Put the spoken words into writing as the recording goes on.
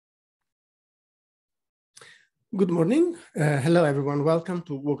Good morning. Hello, everyone. Welcome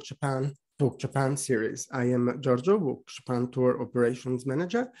to Walk Japan series. I am Giorgio, Walk Japan Tour Operations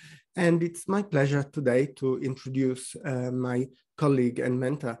Manager, and it's my pleasure today to introduce my colleague and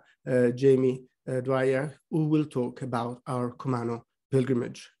mentor, Jamie Dwyer, who will talk about our Kumano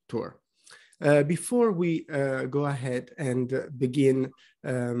Pilgrimage Tour. Before we go ahead and begin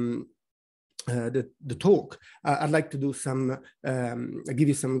the talk, I'd like to do some, give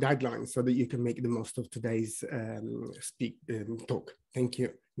you some guidelines so that you can make the most of today's talk. Thank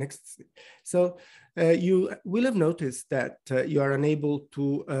you. Next. So you will have noticed that you are unable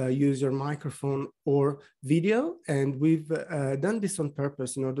to use your microphone or video, and we've done this on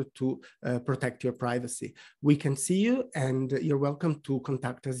purpose in order to protect your privacy. We can see you, and you're welcome to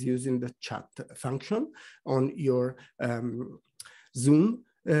contact us using the chat function on your Zoom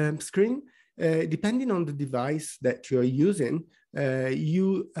screen. Depending on the device that you're using,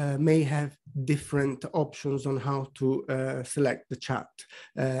 you may have different options on how to select the chat.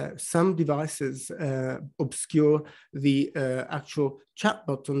 Some devices obscure the actual chat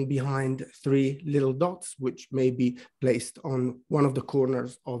button behind three little dots, which may be placed on one of the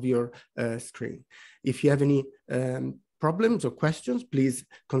corners of your screen. If you have any problems or questions, please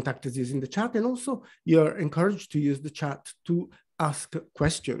contact us using the chat. And also, you're encouraged to use the chat to ask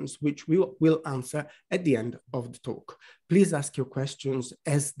questions, which we will answer at the end of the talk. Please ask your questions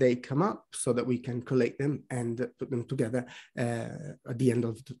as they come up so that we can collate them and put them together at the end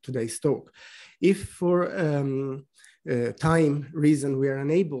of today's talk. If for time reason we are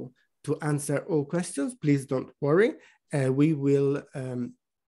unable to answer all questions, please don't worry. We will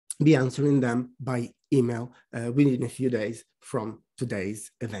be answering them by email within a few days from today's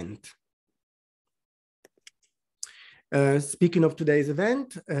event. Speaking of today's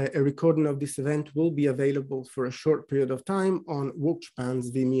event, a recording of this event will be available for a short period of time on Walk Japan's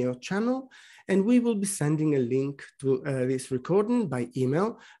Vimeo channel, and we will be sending a link to this recording by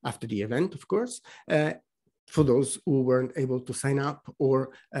email after the event, of course, for those who weren't able to sign up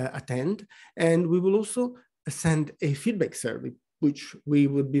or attend. And we will also send a feedback survey, which we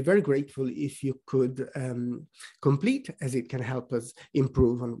would be very grateful if you could complete, as it can help us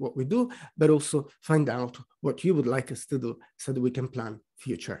improve on what we do, but also find out what you would like us to do so that we can plan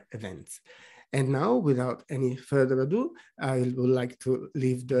future events. And now, without any further ado, I would like to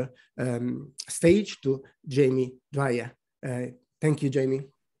leave the stage to Jamie Dwyer. Thank you, Jamie.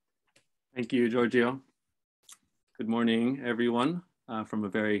 Thank you, Giorgio. Good morning, everyone, from a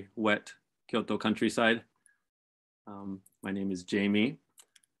very wet Kyoto countryside. My name is Jamie,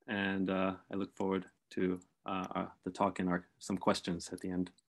 and I look forward to the talk and some questions at the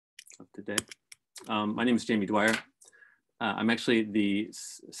end of today. My name is Jamie Dwyer. I'm actually the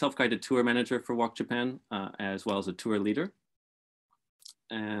self-guided tour manager for Walk Japan, as well as a tour leader.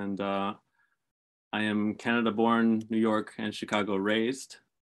 And I am Canada-born, New York and Chicago raised.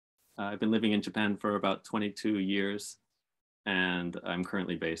 I've been living in Japan for about 22 years, and I'm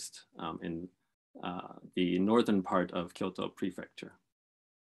currently based in the northern part of Kyoto Prefecture,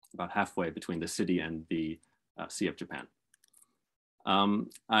 about halfway between the city and the Sea of Japan.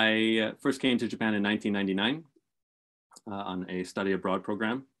 I first came to Japan in 1999 on a study abroad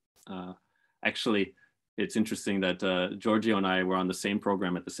program. Actually, it's interesting that Giorgio and I were on the same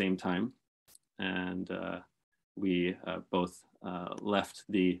program at the same time, and we both left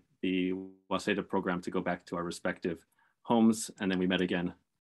the Waseda program to go back to our respective homes, and then we met again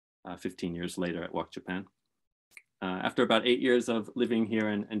 15 years later at Walk Japan. After about 8 years of living here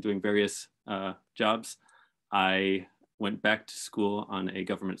and doing various jobs, I went back to school on a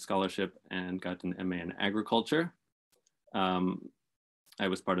government scholarship and got an MA in agriculture. I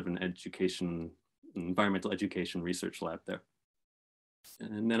was part of an environmental education research lab there.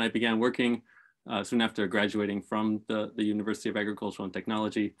 And then I began working soon after graduating from the University of Agricultural and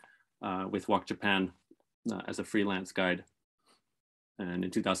Technology with Walk Japan as a freelance guide. And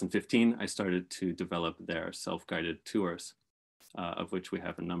in 2015, I started to develop their self-guided tours, of which we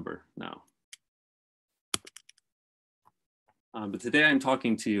have a number now. But today I'm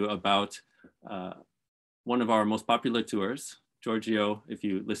talking to you about one of our most popular tours. Giorgio, if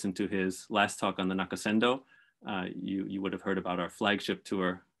you listened to his last talk on the Nakasendo, you would have heard about our flagship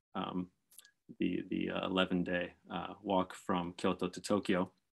tour, the 11-day walk from Kyoto to Tokyo.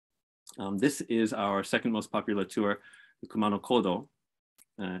 This is our second most popular tour, the Kumano Kodo.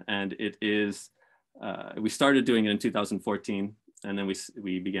 And it is, we started doing it in 2014, and then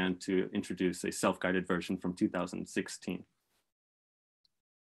we began to introduce a self-guided version from 2016.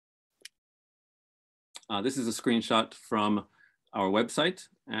 This is a screenshot from our website,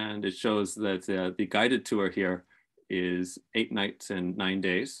 and it shows that the guided tour here is 8 nights and 9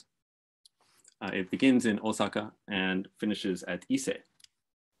 days. It begins in Osaka and finishes at Ise.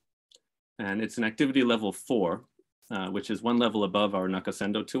 And it's an activity level 4, which is one level above our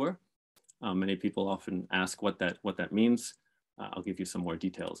Nakasendo tour. Many people often ask what that means. I'll give you some more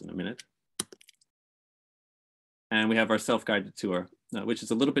details in a minute. And we have our self-guided tour, which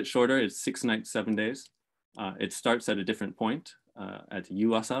is a little bit shorter. It's 6 nights, 7 days. It starts at a different point at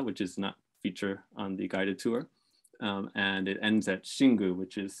Yuasa, which is not featured on the guided tour. And it ends at Shingu,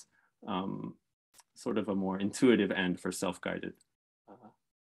 which is sort of a more intuitive end for self-guided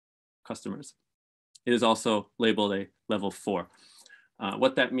customers. It is also labeled a level 4.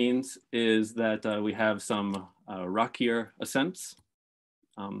 What that means is that we have some rockier ascents,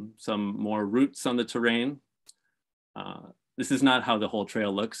 some more routes on the terrain. This is not how the whole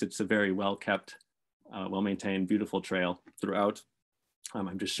trail looks. It's a very well-kept, well-maintained, beautiful trail throughout.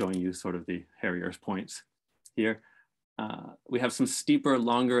 I'm just showing you sort of the Harrier's points here. We have some steeper,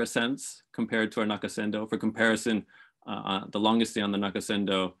 longer ascents compared to our Nakasendo. For comparison, the longest day on the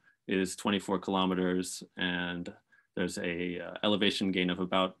Nakasendo is 24 kilometers, and there's a elevation gain of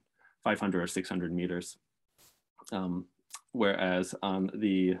about 500 or 600 meters. Whereas on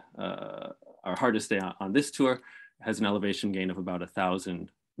the our hardest day on this tour has an elevation gain of about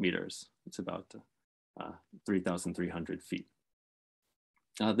 1,000 meters. It's about 3,300 feet.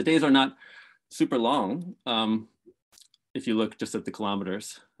 The days are not super long. If you look just at the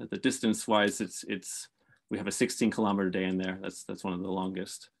kilometers, at the distance-wise, we have a 16-kilometer day in there. That's one of the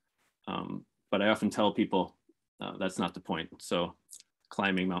longest. But I often tell people that's not the point. So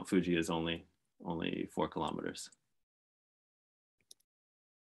climbing Mount Fuji is only 4 kilometers.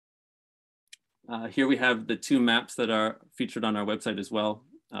 Here we have the 2 maps that are featured on our website as well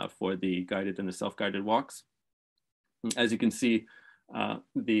for the guided and the self-guided walks. As you can see,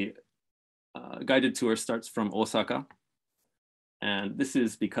 the guided tour starts from Osaka. And this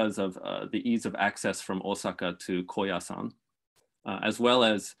is because of the ease of access from Osaka to Koyasan, as well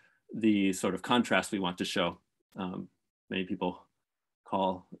as the sort of contrast we want to show. Many people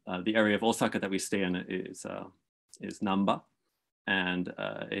call the area of Osaka that we stay in is Namba. And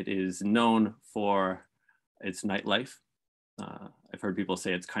it is known for its nightlife. I've heard people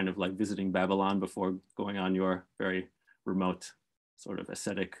say it's kind of like visiting Babylon before going on your very remote sort of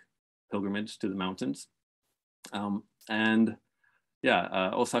ascetic pilgrimage to the mountains.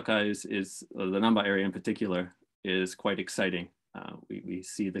 Osaka is the Namba area in particular is quite exciting. We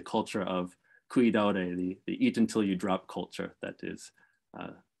see the culture of kuidaore, the eat until you drop culture that is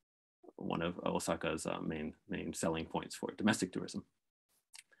one of Osaka's main selling points for domestic tourism.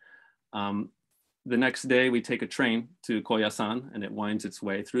 The next day we take a train to Koyasan and it winds its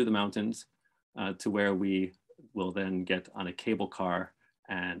way through the mountains to where we will then get on a cable car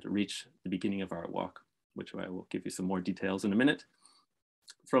and reach the beginning of our walk, which I will give you some more details in a minute.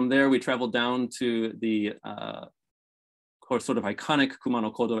 From there, we travel down to the sort of iconic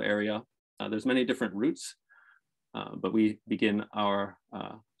Kumano Kodo area. There's many different routes, but we begin our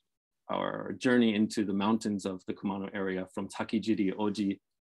journey into the mountains of the Kumano area from Takijiri Oji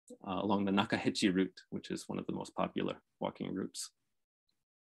along the Nakahechi route, which is one of the most popular walking routes.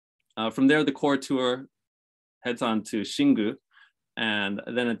 From there, the core tour heads on to Shingu. And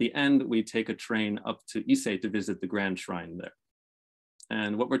then at the end, we take a train up to Ise to visit the grand shrine there.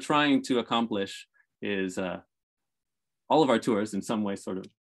 And what we're trying to accomplish is all of our tours in some way sort of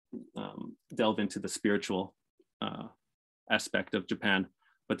delve into the spiritual aspect of Japan.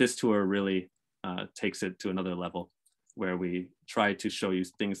 But this tour really takes it to another level where we try to show you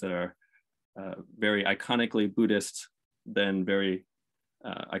things that are very iconically Buddhist, then very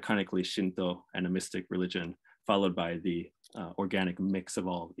iconically Shinto, animistic religion, followed by the organic mix of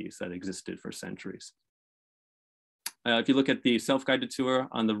all of these that existed for centuries. If you look at the self-guided tour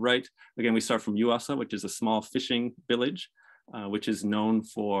on the right, again, we start from Yuasa, which is a small fishing village, which is known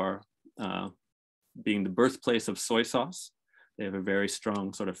for being the birthplace of soy sauce. They have a very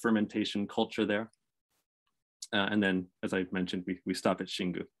strong sort of fermentation culture there. And then, as I mentioned, we stop at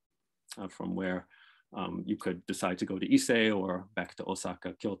Shingu, from where you could decide to go to Ise or back to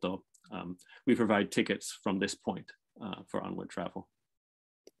Osaka, Kyoto. We provide tickets from this point for onward travel.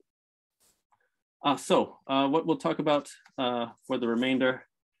 What we'll talk about for the remainder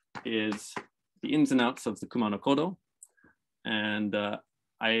is the ins and outs of the Kumano Kodo. And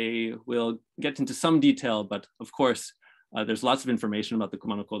I will get into some detail, but of course, there's lots of information about the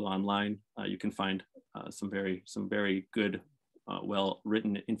Kumano Kodo online. You can find some very good,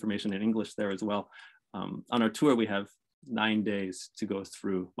 well-written information in English there as well. On our tour, we have 9 days to go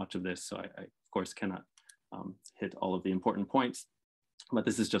through much of this. So I of course, cannot hit all of the important points, but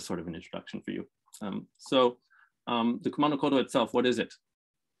this is just sort of an introduction for you. The Kumano Kodo itself, what is it?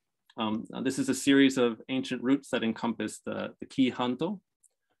 This is a series of ancient routes that encompass the Kii Hanto.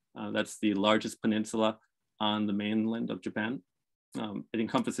 That's the largest peninsula on the mainland of Japan. It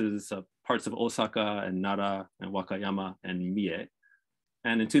encompasses parts of Osaka and Nara and Wakayama and Mie.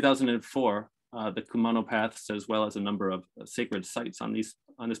 And in 2004, the Kumano Paths, as well as a number of sacred sites on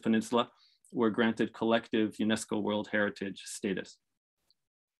this peninsula, were granted collective UNESCO World Heritage status.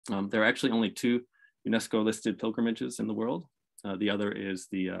 There are actually only 2 UNESCO listed pilgrimages in the world. The other is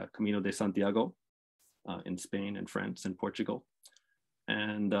the Camino de Santiago in Spain and France and Portugal.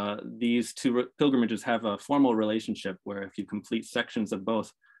 And these 2 pilgrimages have a formal relationship where if you complete sections of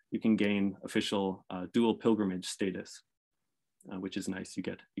both, you can gain official dual pilgrimage status, which is nice. You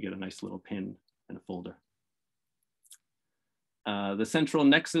get a nice little pin and a folder. The central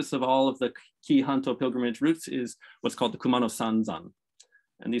nexus of all of the Kii Hanto pilgrimage routes is what's called the Kumano Sanzan.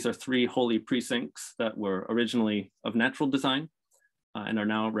 And these are 3 holy precincts that were originally of natural design and are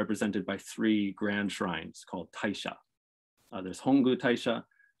now represented by 3 grand shrines called Taisha. There's Hongu Taisha,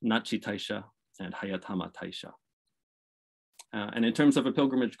 Nachi Taisha, and Hayatama Taisha. And in terms of a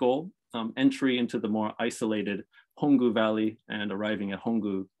pilgrimage goal, entry into the more isolated Hongu Valley and arriving at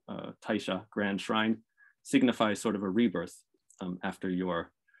Hongu Taisha Grand Shrine signifies sort of a rebirth after your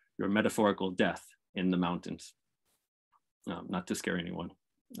metaphorical death in the mountains. Not to scare anyone.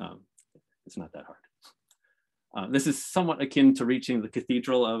 It's not that hard. This is somewhat akin to reaching the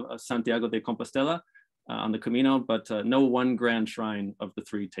Cathedral of Santiago de Compostela on the Camino, but no one grand shrine of the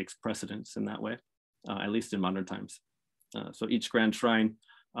 3 takes precedence in that way, at least in modern times. So each grand shrine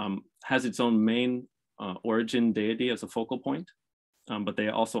has its own main origin deity as a focal point, but they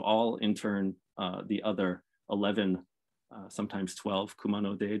also all in turn the other 11, sometimes 12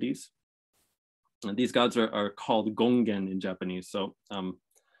 Kumano deities. And these gods are called gongen in Japanese. So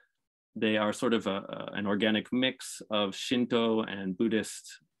they are sort of an organic mix of Shinto and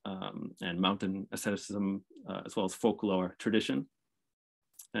Buddhist and mountain asceticism, as well as folklore tradition.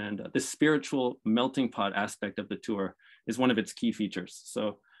 And this spiritual melting pot aspect of the tour is one of its key features.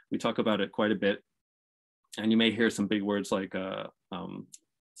 So we talk about it quite a bit. And you may hear some big words like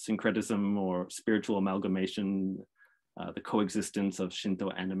syncretism or spiritual amalgamation, the coexistence of Shinto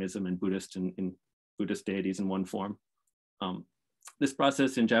animism and Buddhist in Buddhist deities in one form. This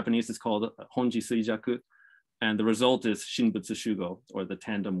process in Japanese is called Honji Suijaku, and the result is Shinbutsu Shugo, or the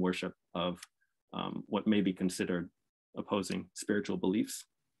tandem worship of what may be considered opposing spiritual beliefs.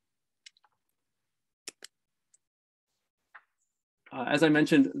 As I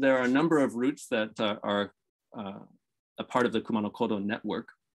mentioned, there are a number of routes that are a part of the Kumano Kodo network.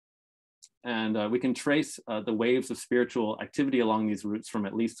 And we can trace the waves of spiritual activity along these routes from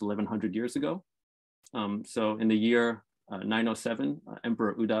at least 1100 years ago. So in the year 907,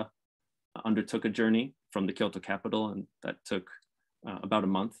 Emperor Uda undertook a journey from the Kyoto capital, and that took about a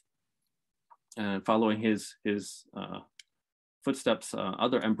month. And following his footsteps,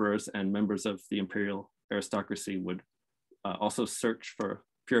 other emperors and members of the imperial aristocracy would also search for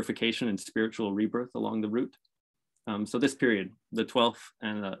purification and spiritual rebirth along the route. So this period, the 12th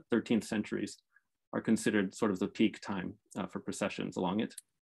and 13th centuries, are considered sort of the peak time for processions along it.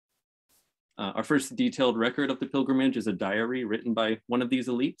 Our first detailed record of the pilgrimage is a diary written by one of these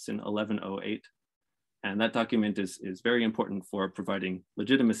elites in 1108. And that document is very important for providing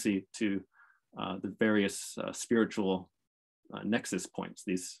legitimacy to the various spiritual nexus points.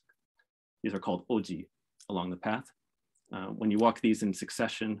 These are called oji along the path. When you walk these in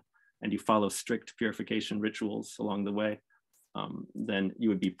succession and you follow strict purification rituals along the way, then you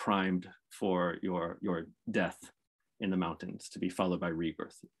would be primed for your death in the mountains, to be followed by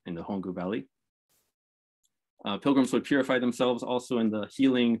rebirth in the Hongu Valley. Pilgrims would purify themselves also in the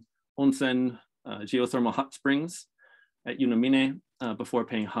healing onsen geothermal hot springs at Yunomine before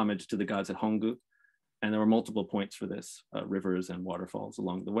paying homage to the gods at Hongu. And there were multiple points for this, rivers and waterfalls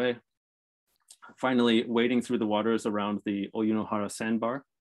along the way. Finally, wading through the waters around the Oyunohara sandbar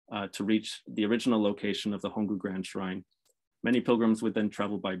to reach the original location of the Hongu Grand Shrine. Many pilgrims would then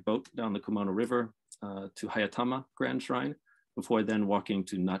travel by boat down the Kumano River to Hayatama Grand Shrine, before then walking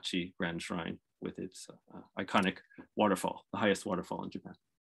to Nachi Grand Shrine with its iconic waterfall, the highest waterfall in Japan.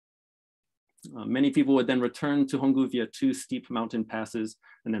 Many people would then return to Hongu via 2 steep mountain passes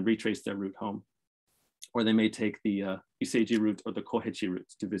and then retrace their route home. Or they may take the Iseiji route or the Kohechi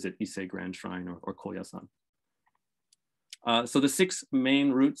route to visit Ise Grand Shrine or Koyasan. So the 6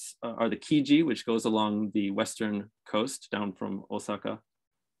 main routes are the Kiji, which goes along the western coast down from Osaka.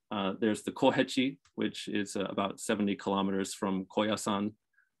 There's the Kohechi, which is about 70 kilometers from Koyasan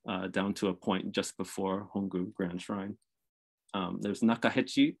down to a point just before Hongu Grand Shrine. There's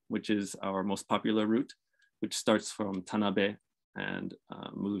Nakahechi, which is our most popular route, which starts from Tanabe and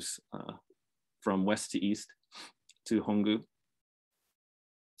moves from west to east to Hongu.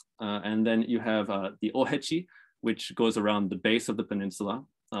 And then you have the Ohechi, which goes around the base of the peninsula,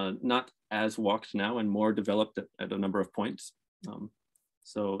 not as walked now and more developed at a number of points.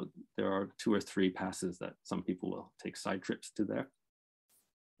 So there are 2 or 3 passes that some people will take side trips to there.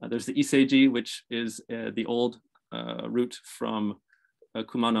 There's the Iseiji, which is the old route from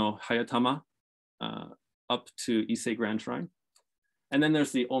Kumano Hayatama up to Ise Grand Shrine. And then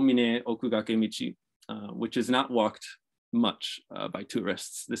there's the Omine Okugake Michi, which is not walked much by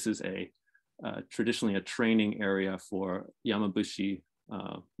tourists. This is traditionally a training area for Yamabushi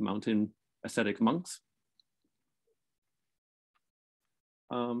mountain ascetic monks.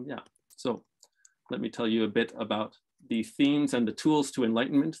 Yeah, so let me tell you a bit about the themes and the tools to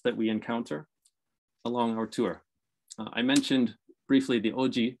enlightenment that we encounter along our tour. I mentioned briefly the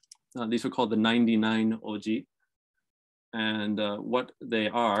Oji. These are called the 99 Oji. And what they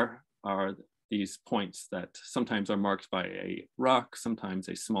are these points that sometimes are marked by a rock, sometimes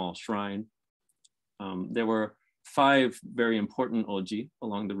a small shrine. There were 5 very important Oji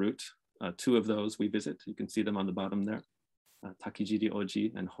along the route. 2 of those we visit. You can see them on the bottom there. Takijiri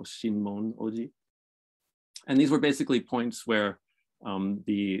Oji and Hoshinmon Oji. And these were basically points where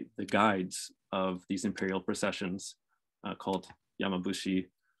the guides of these imperial processions called Yamabushi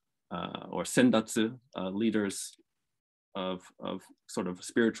or Sendatsu, leaders of sort of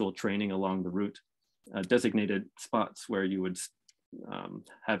spiritual training along the route, designated spots where you would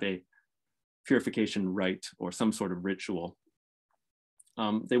have a purification rite or some sort of ritual.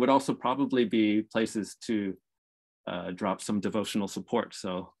 They would also probably be places to drop some devotional support.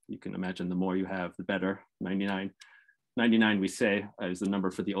 So you can imagine the more you have, the better. 99 we say is the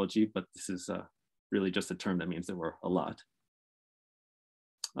number for the Oji, but this is really just a term that means there were a lot.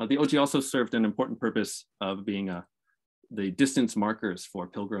 The Oji also served an important purpose of being the distance markers for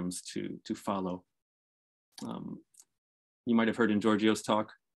pilgrims to follow. You might have heard in Giorgio's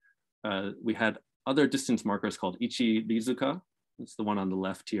talk, we had other distance markers called Ichi Rizuka. It's the one on the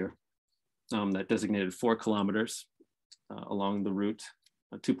left here, that designated 4 kilometers along the route,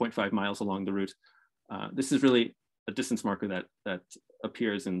 2.5 miles along the route. This is really a distance marker that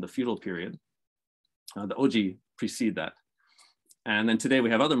appears in the feudal period. The Oji precede that. And then today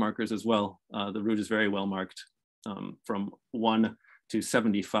we have other markers as well. The route is very well marked from 1 to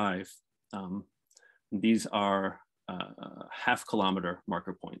 75. These are half-kilometer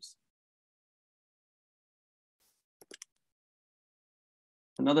marker points.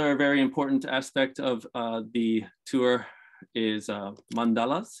 Another very important aspect of the tour is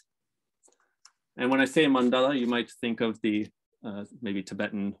mandalas. And when I say mandala, you might think of the maybe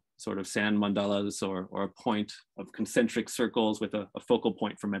Tibetan sort of sand mandalas or a point of concentric circles with a focal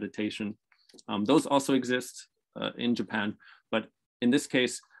point for meditation. Those also exist in Japan, but in this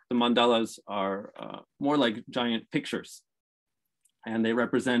case, the mandalas are more like giant pictures, and they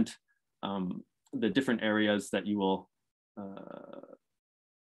represent the different areas that you will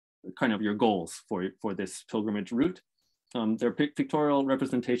kind of your goals for this pilgrimage route. They're pictorial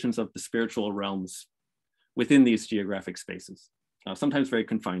representations of the spiritual realms within these geographic spaces, sometimes very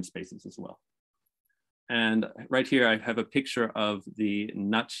confined spaces as well. And right here, I have a picture of the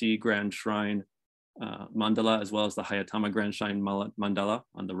Nachi Grand Shrine mandala, as well as the Hayatama Grand Shrine mandala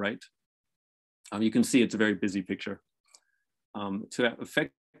on the right. You can see it's a very busy picture. To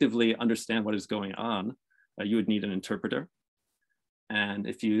effectively understand what is going on, you would need an interpreter. And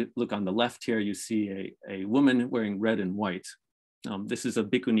if you look on the left here, you see a woman wearing red and white. This is a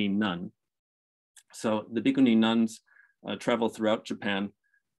bhikkhuni nun. So the bhikkhuni nuns travel throughout Japan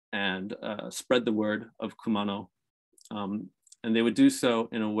and spread the word of Kumano. And they would do so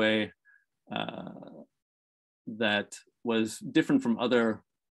in a way that was different from other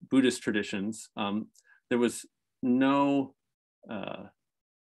Buddhist traditions. There was no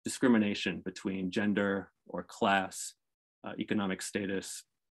discrimination between gender or class, economic status.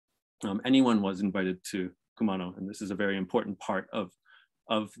 Anyone was invited to Kumano, and this is a very important part of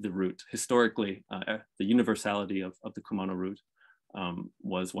the route. Historically, the universality of the Kumano route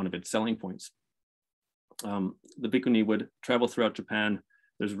was one of its selling points. The bhikkhuni would travel throughout Japan.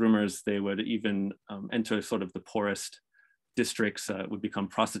 There's rumors they would even enter sort of the poorest districts, would become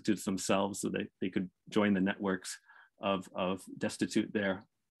prostitutes themselves so they could join the networks of destitute there.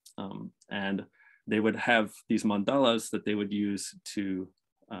 And they would have these mandalas that they would use to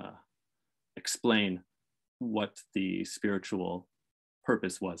explain what the spiritual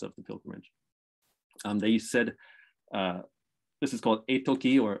purpose was of the pilgrimage. They said, this is called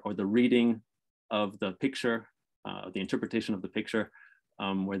etoki, or the reading of the picture, the interpretation of the picture.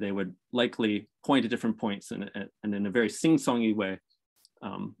 where they would likely point at different points and in a very sing-songy way,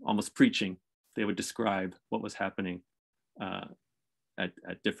 almost preaching, they would describe what was happening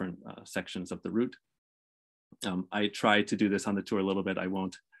at different sections of the route. I tried to do this on the tour a little bit. I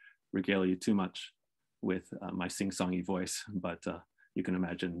won't regale you too much with my sing-songy voice, but you can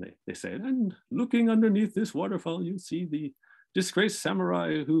imagine they say, and looking underneath this waterfall, you see the disgraced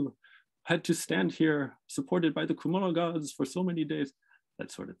samurai who had to stand here supported by the Kumano gods for so many days,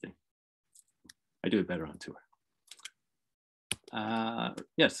 that sort of thing. I do it better on tour.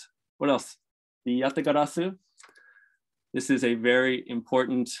 Yes, what else? The Yatagarasu. This is a very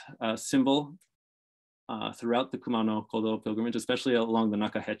important symbol throughout the Kumano Kodo pilgrimage, especially along the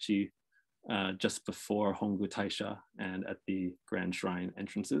Nakahechi just before Hongu Taisha and at the Grand Shrine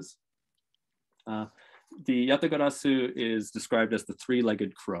entrances. The Yatagarasu is described as the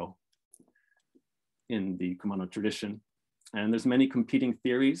three-legged crow in the Kumano tradition. And there's many competing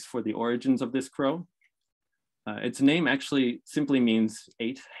theories for the origins of this crow. Its name actually simply means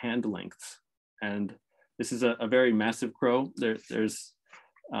 8 hand lengths. And this is a very massive crow. There's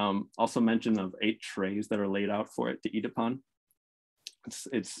also mention of 8 trays that are laid out for it to eat upon.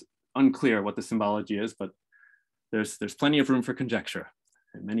 It's unclear what the symbology is, but there's plenty of room for conjecture.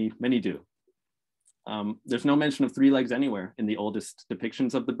 And many do. There's no mention of 3 legs anywhere in the oldest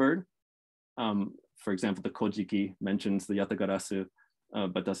depictions of the bird. For example, the Kojiki mentions the Yatagarasu,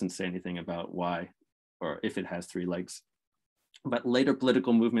 but doesn't say anything about why or if it has 3 legs. But later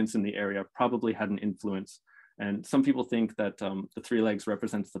political movements in the area probably had an influence. And some people think that the 3 legs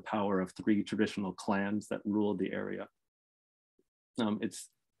represents the power of 3 traditional clans that ruled the area. It's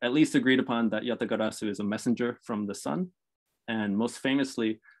at least agreed upon that Yatagarasu is a messenger from the sun, and most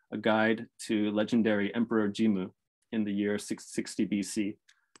famously, a guide to legendary Emperor Jimmu in the year 660 BC,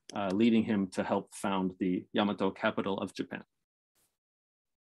 leading him to help found the Yamato capital of Japan.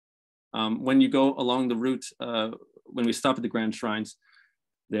 When you go along the route, when we stop at the Grand Shrines,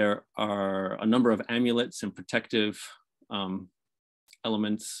 there are a number of amulets and protective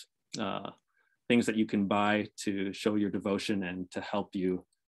elements, things that you can buy to show your devotion and to help you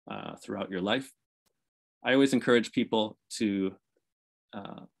throughout your life. I always encourage people to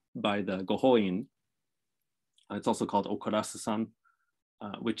buy the gohoin. It's also called okarasu-san,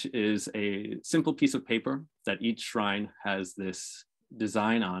 which is a simple piece of paper that each shrine has this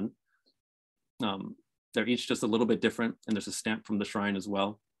design on. They're each just a little bit different, and there's a stamp from the shrine as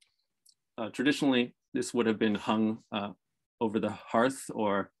well. Traditionally, this would have been hung over the hearth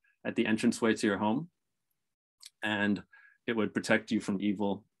or at the entranceway to your home, and it would protect you from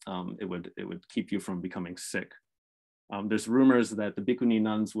evil. It would keep you from becoming sick. There's rumors that the bhikkhuni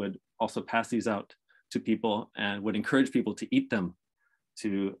nuns would also pass these out to people and would encourage people to eat them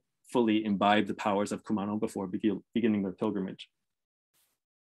to fully imbibe the powers of Kumano before beginning their pilgrimage.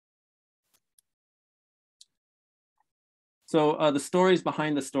 So the stories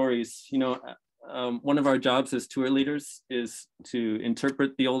behind the stories, one of our jobs as tour leaders is to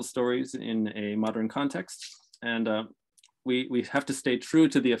interpret the old stories in a modern context. And we have to stay true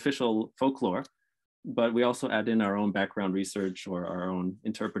to the official folklore, but we also add in our own background research or our own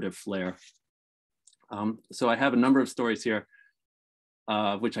interpretive flair. So I have a number of stories here,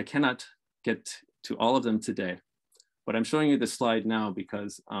 which I cannot get to all of them today, but I'm showing you this slide now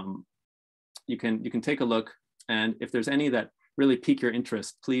because you can take a look. And if there's any that really pique your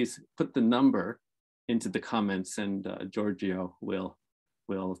interest, please put the number into the comments, and Giorgio will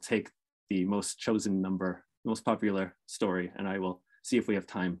take the most chosen number, most popular story, and I will see if we have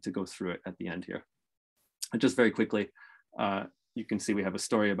time to go through it at the end here. And just very quickly, you can see we have a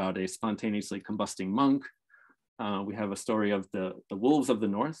story about a spontaneously combusting monk. We have a story of the wolves of the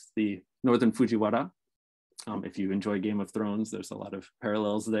north, the northern Fujiwara. If you enjoy Game of Thrones, there's a lot of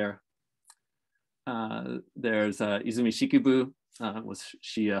parallels there. There's Izumi Shikibu. Was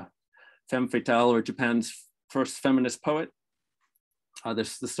she a femme fatale or Japan's first feminist poet?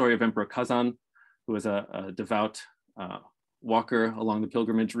 There's the story of Emperor Kazan, who was a devout walker along the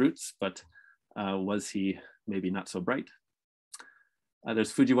pilgrimage routes, but was he maybe not so bright?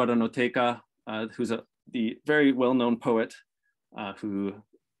 There's Fujiwara no Teika, who's the very well-known poet who,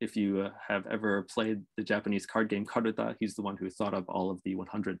 if you have ever played the Japanese card game Karuta, he's the one who thought of all of the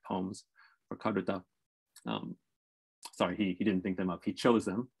 100 poems for Karuta. Sorry, he didn't think them up. He chose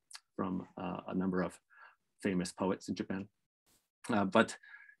them from a number of famous poets in Japan. But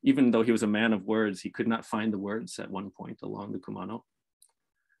even though he was a man of words, he could not find the words at one point along the Kumano.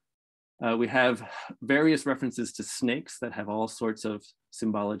 We have various references to snakes that have all sorts of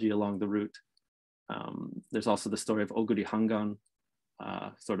symbology along the route. There's also the story of Oguri Hangan,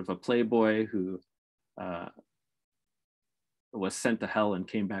 sort of a playboy who was sent to hell and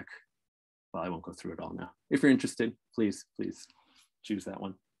came back. Well, I won't go through it all now. If you're interested, please choose that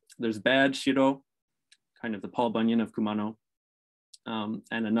one. There's Bad Shiro, kind of the Paul Bunyan of Kumano, and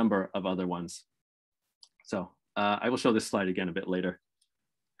a number of other ones. So I will show this slide again a bit later,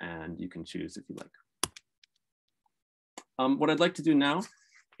 and you can choose if you like. What I'd like to do now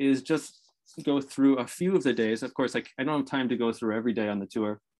is just go through a few of the days. Of course, I don't have time to go through every day on the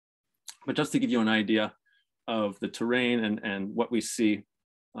tour, but just to give you an idea of the terrain and what we see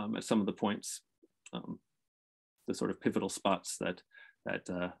at some of the points, the sort of pivotal spots that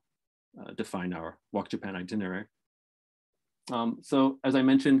define our Walk Japan itinerary. So as I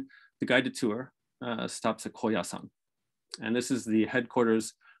mentioned, the guided tour stops at Koyasan. And this is the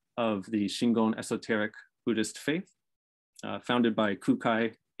headquarters of the Shingon esoteric Buddhist faith, founded by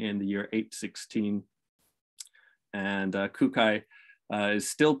Kukai in the year 816. And Kukai is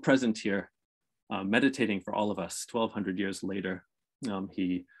still present here, meditating for all of us 1200 years later.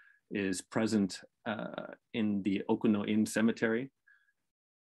 He is present in the Okuno-in cemetery,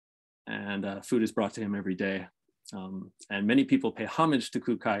 and food is brought to him every day. And many people pay homage to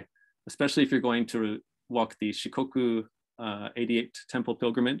Kukai, especially if you're going to walk the Shikoku 88 temple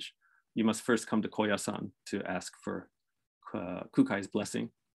pilgrimage. You must first come to Koyasan to ask for Kukai's blessing,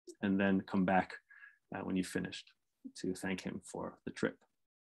 and then come back when you've finished to thank him for the trip.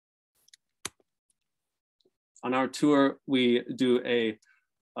 On our tour, we do a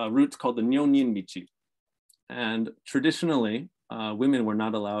route called the Nyonin Michi. And traditionally, women were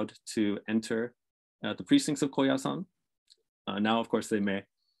not allowed to enter the precincts of Koyasan. Now, of course, they may.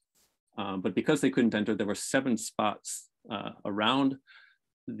 But because they couldn't enter, there were 7 spots around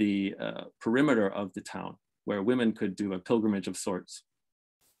the perimeter of the town where women could do a pilgrimage of sorts.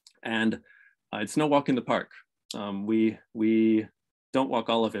 And it's no walk in the park. We don't walk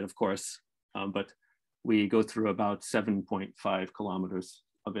all of it, of course, but we go through about 7.5 kilometers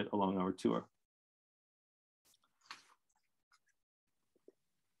of it along our tour.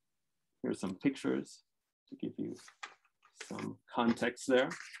 Here's some pictures to give you some context there.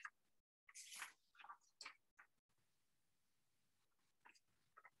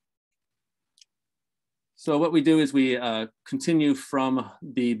 So what we do is we continue from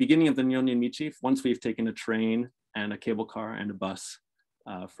the beginning of the Nyonin Michi, once we've taken a train and a cable car and a bus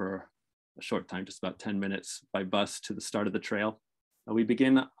for a short time, just about 10 minutes by bus to the start of the trail. We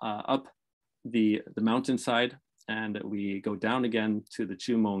begin up the mountainside, and we go down again to the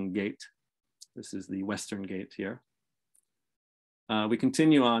Chumon gate. This is the western gate here. We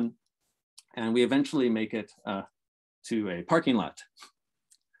continue on, and we eventually make it to a parking lot,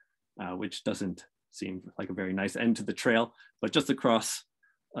 which doesn't seem like a very nice end to the trail, but just across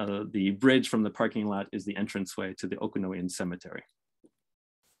the bridge from the parking lot is the entranceway to the Okuno-in cemetery.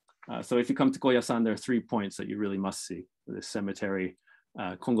 So if you come to Koyasan, there are 3 points that you really must see: the cemetery,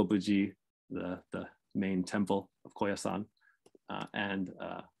 Kongobuji, the main temple of Koyasan, and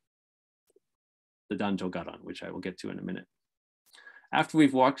the Danjo Garan, which I will get to in a minute. After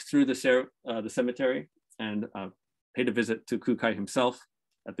we've walked through the cemetery and paid a visit to Kukai himself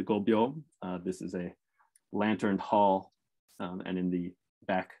at the Gobyo, this is a lanterned hall, and in the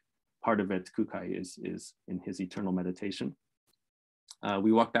back part of it, Kukai is in his eternal meditation.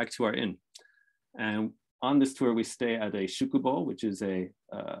 We walk back to our inn, and on this tour we stay at a shukubo, which is a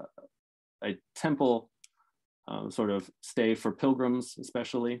temple sort of stay for pilgrims,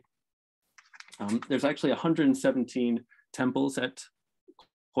 especially. There's actually 117 temples at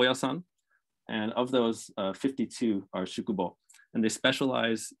Koyasan, and of those, 52 are shukubo, and they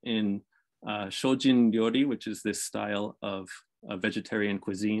specialize in shojin ryori, which is this style of vegetarian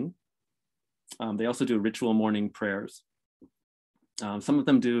cuisine. They also do ritual morning prayers. Some of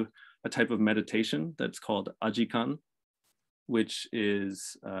them do a type of meditation that's called ajikan, which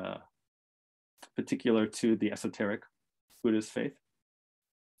is particular to the esoteric Buddhist faith.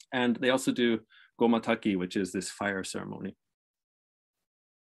 And they also do gomataki, which is this fire ceremony.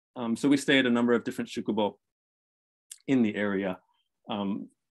 So we stay at a number of different shukubo in the area.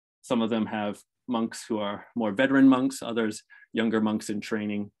 Some of them have monks who are more veteran monks, others younger monks in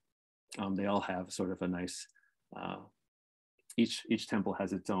training. They all have sort of a nice, each temple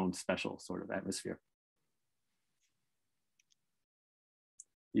has its own special sort of atmosphere.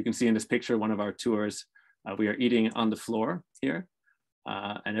 You can see in this picture, one of our tours, we are eating on the floor here,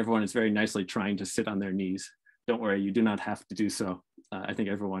 and everyone is very nicely trying to sit on their knees. Don't worry, you do not have to do so. I think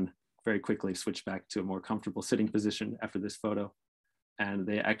everyone very quickly switched back to a more comfortable sitting position after this photo. And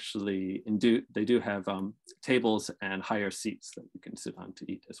they actually they do have tables and higher seats that you can sit on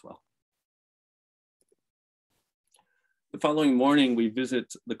to eat as well. The following morning, we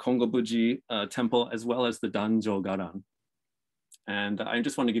visit the Kongobuji temple as well as the Danjo Garan. And I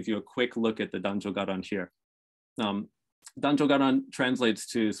just want to give you a quick look at the Danjogaran here. Danjogaran translates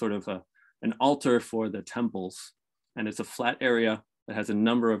to sort of an altar for the temples, and it's a flat area that has a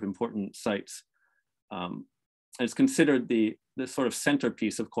number of important sites. And it's considered the sort of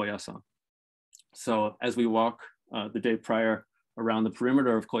centerpiece of Koyasan. So as we walk the day prior around the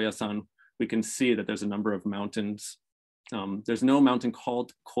perimeter of Koyasan, we can see that there's a number of mountains. There's no mountain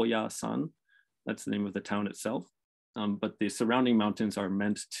called Koyasan. That's the name of the town itself. But the surrounding mountains are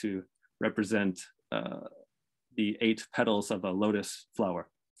meant to represent the 8 petals of a lotus flower.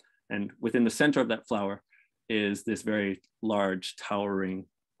 And within the center of that flower is this very large, towering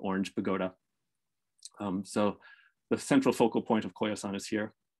orange pagoda. So the central focal point of Koyasan is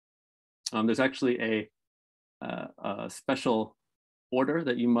here. There's actually a special order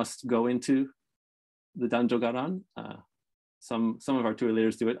that you must go into the Danjogaran. Some of our tour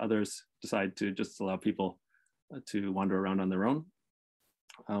leaders do it, others decide to just allow people to wander around on their own.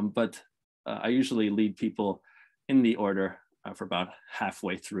 But I usually lead people in the order for about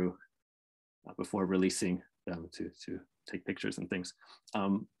halfway through before releasing them to take pictures and things.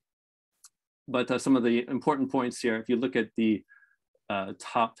 But some of the important points here, if you look at the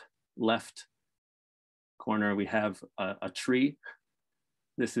top left corner, we have a tree.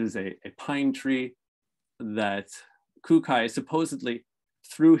 This is a pine tree that Kukai supposedly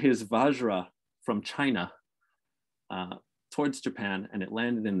threw his vajra from China towards Japan, and it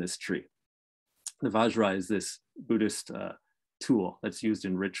landed in this tree. The vajra is this Buddhist tool that's used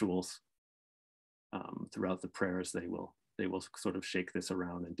in rituals. Throughout the prayers, they will sort of shake this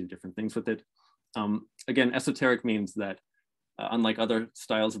around and do different things with it. Again, esoteric means that unlike other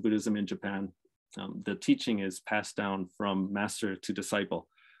styles of Buddhism in Japan, the teaching is passed down from master to disciple.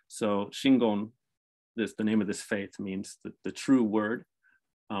 So Shingon, the name of this faith, means the true word.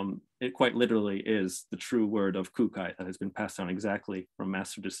 It quite literally is the true word of Kukai that has been passed down exactly from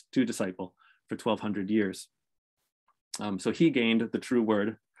master to disciple for 1200 years. So he gained the true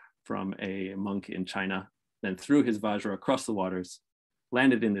word from a monk in China, then threw his vajra across the waters,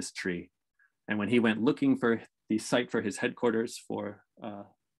 landed in this tree. And when he went looking for the site for his headquarters for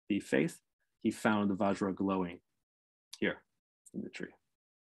the faith, he found the vajra glowing here in the tree.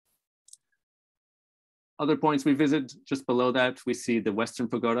 Other points we visit, just below that, we see the Western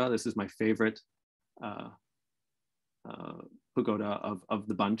Pagoda. This is my favorite pagoda of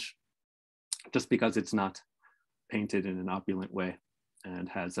the bunch, just because it's not painted in an opulent way and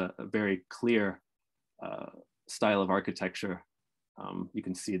has a very clear style of architecture. You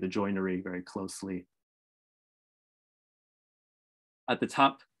can see the joinery very closely. At the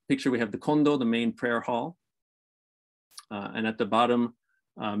top picture, we have the kondo, the main prayer hall. And at the bottom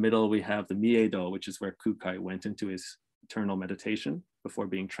middle, we have the miedo, which is where Kukai went into his eternal meditation before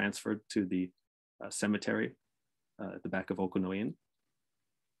being transferred to the cemetery at the back of Okunoin.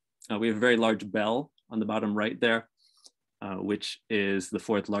 We have a very large bell on the bottom right there, which is the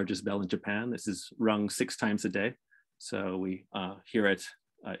 4th largest bell in Japan. This is rung 6 times a day. So we hear it,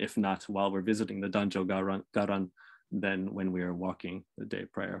 if not while we're visiting the Danjogaran, then when we are walking the day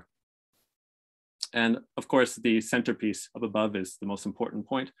prior. And of course, the centerpiece up above is the most important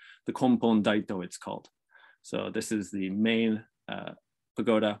point, the Konpon Daito, it's called. So this is the main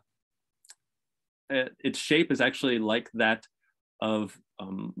pagoda. Its shape is actually like that of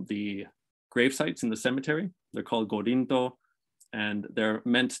the grave sites in the cemetery. They're called gorinto, and they're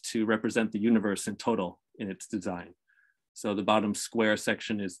meant to represent the universe in total in its design. So the bottom square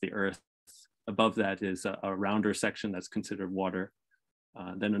section is the earth. Above that is a rounder section that's considered water.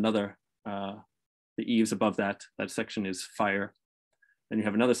 Then another, the eaves above that section is fire. Then you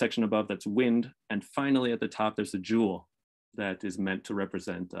have another section above that's wind. And finally at the top, there's a jewel that is meant to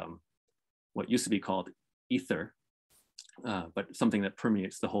represent what used to be called ether, but something that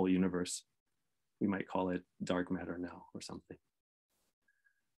permeates the whole universe. We might call it dark matter now or something.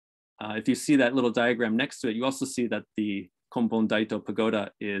 If you see that little diagram next to it, you also see that the Konpon Daito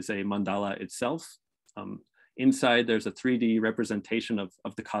Pagoda is a mandala itself. Inside, there's a 3D representation of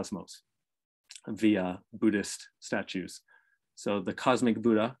the cosmos via Buddhist statues. So the cosmic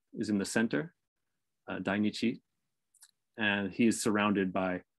Buddha is in the center, Dainichi, and he is surrounded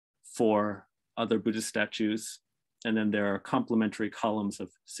by 4 other Buddhist statues. And then there are complementary columns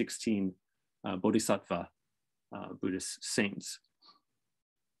of 16 Bodhisattva Buddhist saints.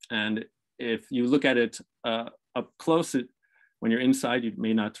 And if you look at it up close, when you're inside, you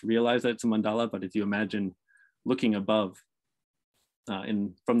may not realize that it's a mandala, but if you imagine looking above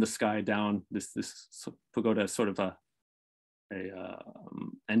from the sky down, this pagoda is sort of a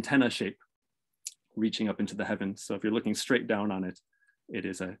antenna shape reaching up into the heavens. So if you're looking straight down on it, it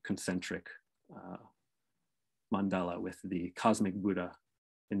is a concentric mandala with the cosmic Buddha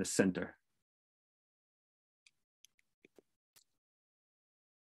in the center.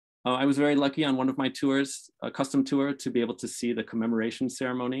 I was very lucky on one of my tours, a custom tour, to be able to see the commemoration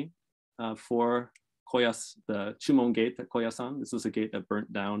ceremony for the Chumon Gate at Koyasan. This was a gate that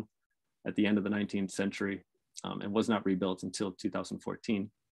burnt down at the end of the 19th century and was not rebuilt until 2014.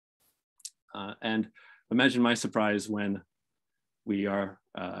 And imagine my surprise when we are,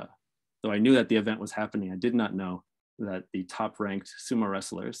 though I knew that the event was happening, I did not know that the top ranked sumo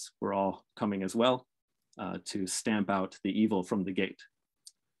wrestlers were all coming as well to stamp out the evil from the gate.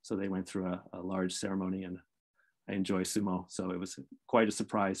 So they went through a large ceremony, and I enjoy sumo. So it was quite a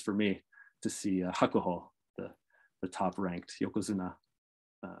surprise for me to see Hakuho, the top ranked Yokozuna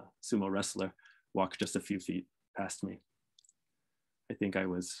sumo wrestler, walk just a few feet past me. I think I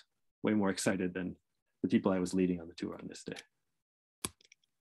was way more excited than the people I was leading on the tour on this day.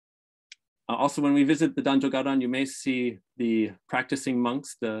 Also, when we visit the Danjo Garan, you may see the practicing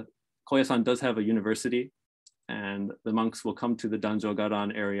monks. The Koyasan does have a university, and the monks will come to the Danjo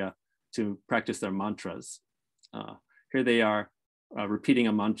Garan area to practice their mantras. Here they are repeating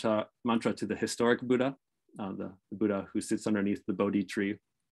a mantra to the historic Buddha, the Buddha who sits underneath the Bodhi tree,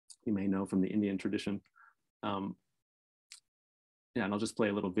 you may know from the Indian tradition. Yeah, and I'll just play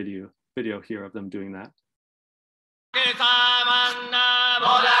a little video here of them doing that.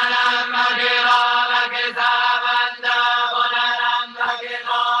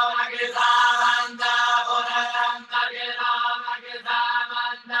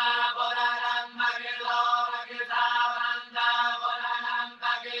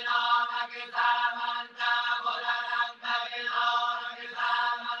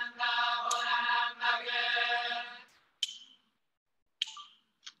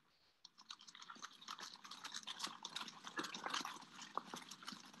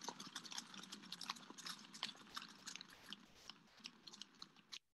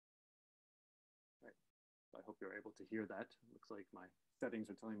 I hope you're able to hear that. It looks like my settings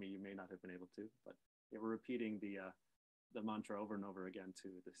are telling me you may not have been able to, but yeah, we're repeating the mantra over and over again to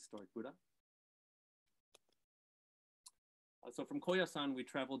the historic Buddha. So from Koyasan, we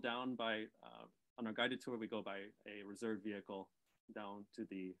travel down by, on our guided tour, we go by a reserved vehicle down to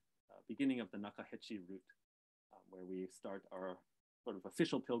the beginning of the Nakahechi route, where we start our sort of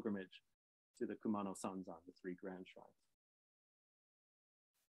official pilgrimage to the Kumano Sanzan, the 3 grand shrines.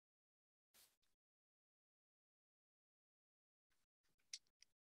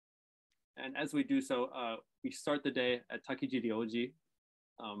 And as we do so, we start the day at Takijiri Oji,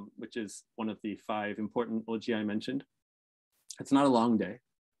 which is one of the 5 important oji I mentioned. It's not a long day.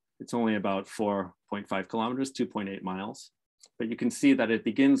 It's only about 4.5 kilometers, 2.8 miles. But you can see that it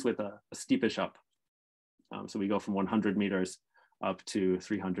begins with a steepish up. So we go from 100 meters up to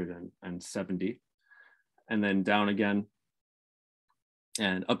 370, and then down again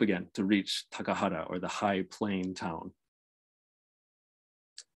and up again to reach Takahara, or the high plain town.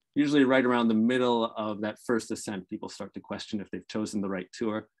 Usually right around the middle of that first ascent, people start to question if they've chosen the right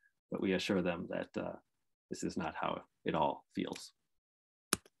tour, but we assure them that this is not how it all feels.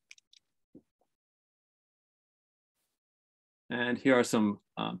 And here are some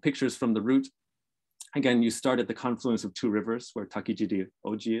pictures from the route. Again, you start at the confluence of 2 rivers where Takijiri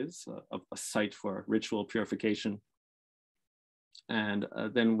Oji is, a site for ritual purification. And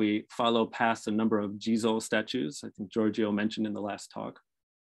then we follow past a number of Jizo statues. I think Giorgio mentioned in the last talk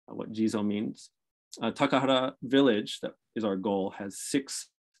what Jizo means. Takahara village, that is our goal, has 6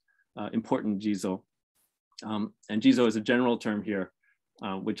 important Jizo. And Jizo is a general term here,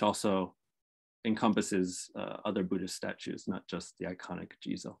 which also encompasses other Buddhist statues, not just the iconic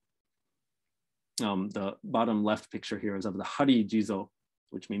Jizo. The bottom left picture here is of the Hari Jizo,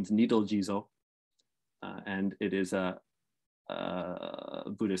 which means needle Jizo. And it is a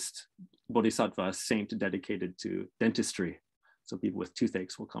Buddhist bodhisattva saint dedicated to dentistry. So people with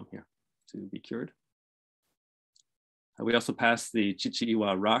toothaches will come here to be cured. We also pass the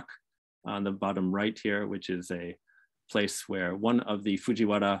Chichi-iwa rock on the bottom right here, which is a place where one of the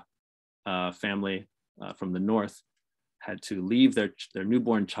Fujiwara family from the north had to leave their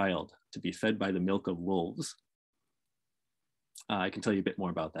newborn child to be fed by the milk of wolves. I can tell you a bit more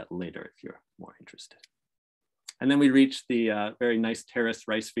about that later if you're more interested. And then we reach the very nice terraced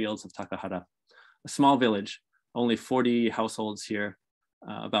rice fields of Takahara, a small village, only 40 households here,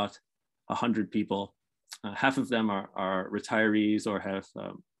 about 100 people. Half of them are retirees or have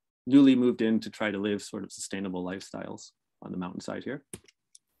newly moved in to try to live sort of sustainable lifestyles on the mountainside here.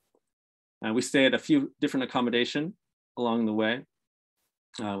 And we stay at a few different accommodation along the way.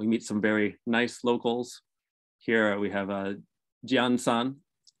 We meet some very nice locals. Here we have Jian-san,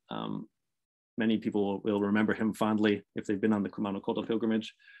 many people will remember him fondly if they've been on the Kumano Kodo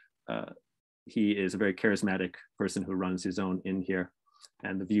pilgrimage. He is a very charismatic person who runs his own inn here,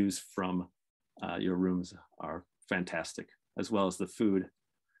 and the views from your rooms are fantastic, as well as the food.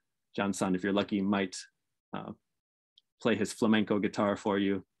 John-san, if you're lucky, might play his flamenco guitar for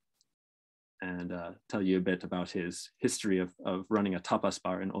you and tell you a bit about his history of running a tapas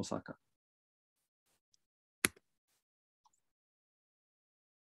bar in Osaka.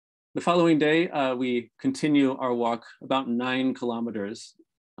 The following day, we continue our walk about 9 kilometers.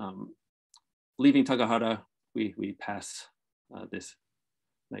 Leaving Takahara, we pass this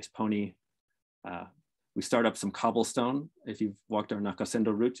nice pony. We start up some cobblestone. If you've walked our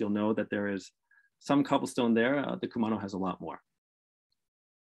Nakasendo route, you'll know that there is some cobblestone there. The Kumano has a lot more.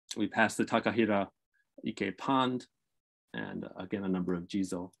 We pass the Takahira Ike Pond, and again, a number of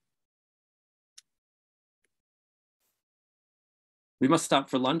jizo. We must stop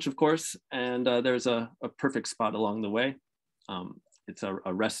for lunch, of course, and there's a perfect spot along the way. It's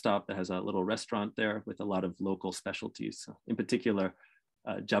a rest stop that has a little restaurant there with a lot of local specialties. In particular,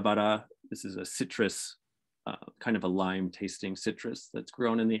 jabara. This is a citrus, kind of a lime tasting citrus that's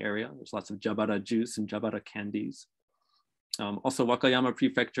grown in the area. There's lots of jabara juice and jabara candies. Also, Wakayama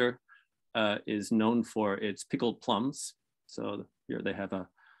Prefecture is known for its pickled plums. So here they have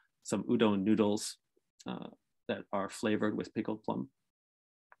some udon noodles that are flavored with pickled plum.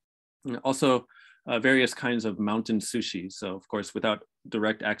 And also, various kinds of mountain sushi. So of course, without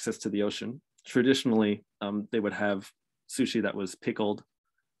direct access to the ocean, traditionally they would have sushi that was pickled,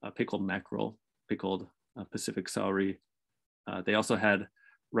 pickled mackerel, pickled Pacific sauri. They also had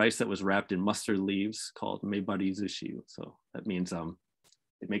rice that was wrapped in mustard leaves called mebari zushi. So that means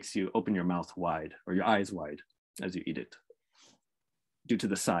it makes you open your mouth wide or your eyes wide as you eat it. Due to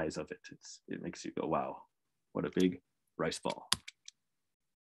the size of it, it makes you go, wow, what a big rice ball.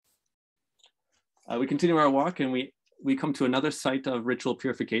 We continue our walk and we come to another site of ritual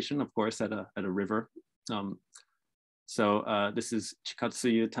purification, of course, at a river. This is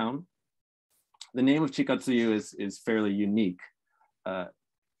Chikatsuyu town. The name of Chikatsuyu is fairly unique.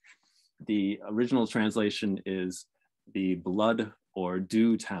 The original translation is the blood or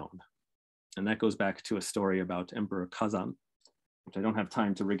dew town. And that goes back to a story about Emperor Kazan, which I don't have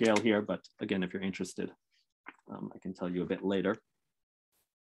time to regale here, but again, if you're interested, I can tell you a bit later.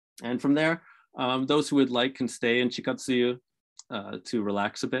 And from there, those who would like can stay in Chikatsuyu to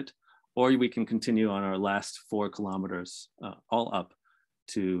relax a bit, or we can continue on our last 4 kilometers, all up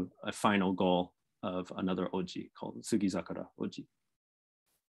to a final goal of another oji called Sugizakura Oji.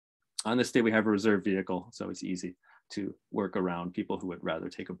 On this day, we have a reserved vehicle, so it's easy to work around people who would rather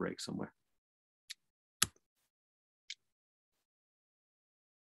take a break somewhere.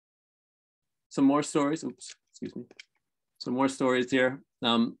 Some more stories, oops, excuse me. Some more stories here.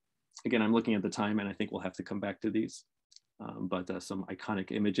 Again, I'm looking at the time and I think we'll have to come back to these, but some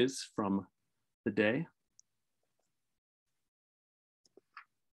iconic images from the day.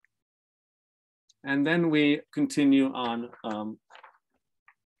 And then we continue on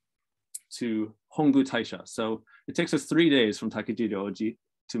to Hongu Taisha. So it takes us 3 days from Takejiro Oji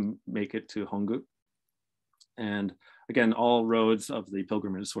to make it to Hongu. And again, all roads of the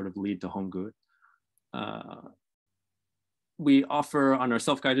pilgrimage sort of lead to Hongu. We offer on our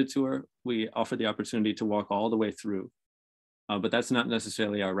self-guided tour, we offer the opportunity to walk all the way through, but that's not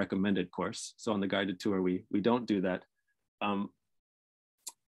necessarily our recommended course. So on the guided tour, we don't do that.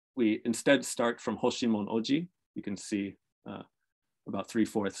 We instead start from Hoshinmon Oji. You can see about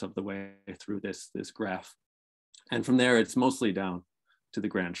 3/4 of the way through this graph. And from there, it's mostly down to the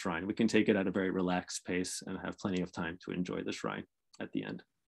Grand Shrine. We can take it at a very relaxed pace and have plenty of time to enjoy the shrine at the end.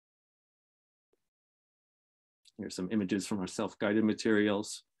 Here's some images from our self-guided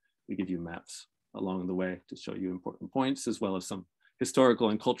materials. We give you maps along the way to show you important points, as well as some historical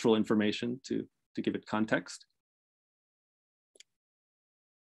and cultural information to give it context.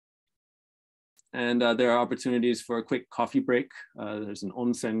 And there are opportunities for a quick coffee break. There's an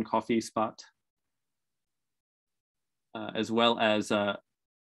onsen coffee spot, as well as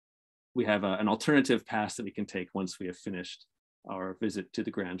we have an alternative pass that we can take once we have finished our visit to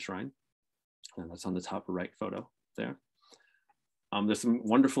the Grand Shrine. And that's on the top right photo there. There's some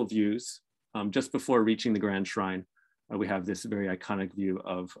wonderful views. Just before reaching the Grand Shrine, we have this very iconic view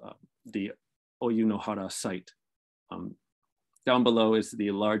of the Oyunohara site. Down below is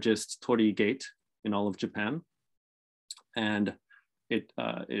the largest torii gate in all of Japan. And it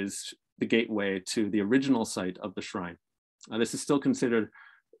is the gateway to the original site of the shrine. This is still considered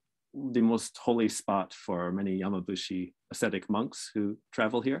the most holy spot for many Yamabushi ascetic monks who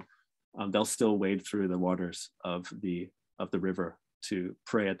travel here. They'll still wade through the waters of the river to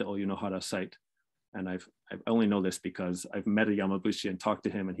pray at the Oyunohara site. And I only know this because I've met a Yamabushi and talked to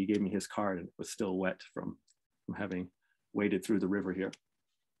him, and he gave me his card, and it was still wet from having waded through the river here.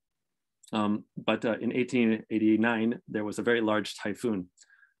 But in 1889, there was a very large typhoon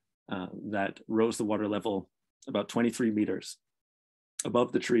that rose the water level about 23 meters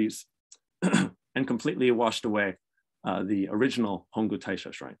above the trees and completely washed away the original Hongu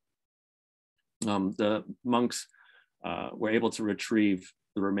Taisha shrine. The monks were able to retrieve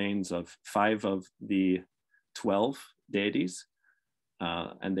the remains of 5 of the 12 deities,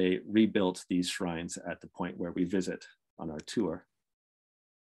 and they rebuilt these shrines at the point where we visit on our tour.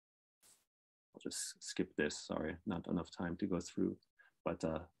 I'll just skip this, sorry, not enough time to go through, but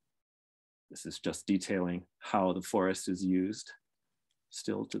this is just detailing how the forest is used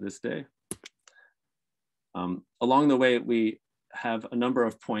still to this day. Along the way, we have a number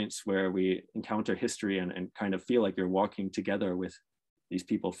of points where we encounter history and kind of feel like you're walking together with these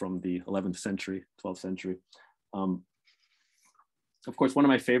people from the 11th century, 12th century. Of course, one of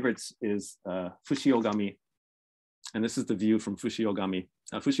my favorites is Fushiogami, and this is the view from Fushiogami.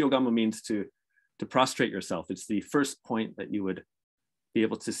 Fushiogami means to prostrate yourself. It's the first point that you would be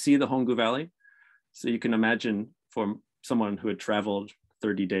able to see the Hongu Valley. So you can imagine for someone who had traveled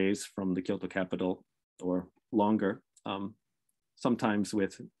 30 days from the Kyoto capital or longer, sometimes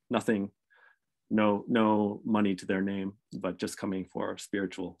with nothing, no money to their name, but just coming for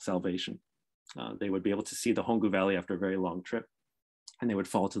spiritual salvation. They would be able to see the Hongu Valley after a very long trip, and they would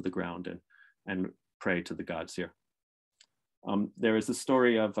fall to the ground and pray to the gods here. There is the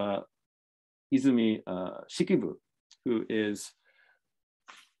story of Izumi Shikibu, who is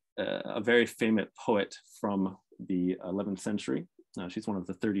a very famous poet from the 11th century. She's one of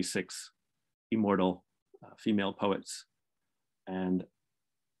the 36 immortal female poets. And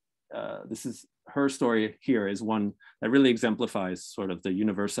this is her story here is one that really exemplifies sort of the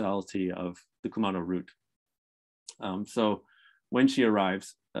universality of the Kumano route. So when she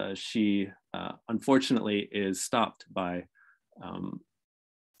arrives, she unfortunately is stopped by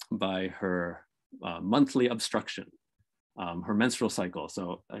her monthly obstruction, her menstrual cycle.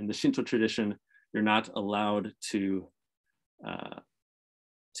 So in the Shinto tradition, you're not allowed to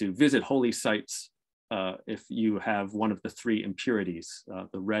visit holy sites if you have one of the 3 impurities,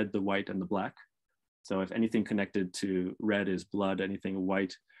 the red, the white, and the black. So if anything connected to red is blood, anything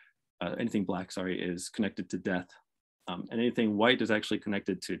black, sorry, is connected to death. And anything white is actually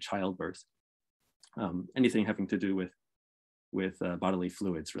connected to childbirth. Anything having to do with bodily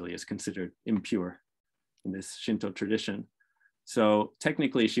fluids really is considered impure in this Shinto tradition. So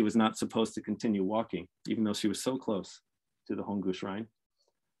technically she was not supposed to continue walking, even though she was so close to the Hongu shrine.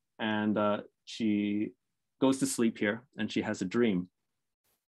 And she goes to sleep here and she has a dream.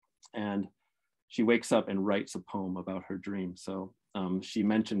 And she wakes up and writes a poem about her dream. So she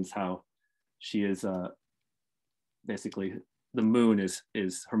mentions how she is basically, the moon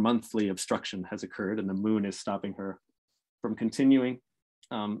is her monthly obstruction has occurred and the moon is stopping her from continuing.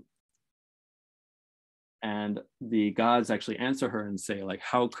 And the gods actually answer her and say, like,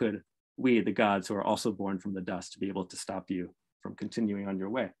 how could we, the gods who are also born from the dust, be able to stop you from continuing on your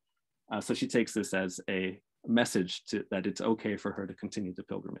way? So she takes this as a message that it's okay for her to continue the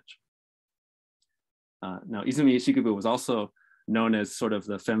pilgrimage. Now, Izumi Shikubu was also known as sort of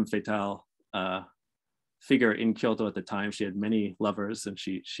the femme fatale figure in Kyoto at the time. She had many lovers, and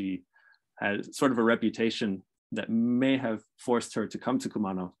she had sort of a reputation that may have forced her to come to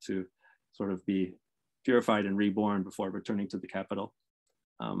Kumano to sort of be purified and reborn before returning to the capital.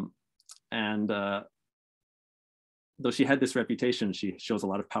 Though she had this reputation, she shows a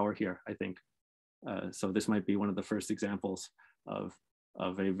lot of power here, I think. So this might be one of the first examples of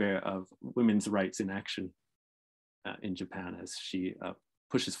women's rights in action in Japan as she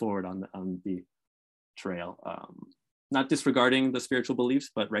pushes forward on the trail, not disregarding the spiritual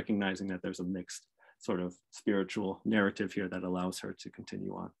beliefs, but recognizing that there's a mixed sort of spiritual narrative here that allows her to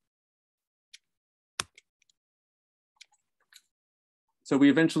continue on. So we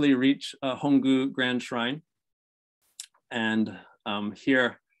eventually reach Hongu Grand Shrine. And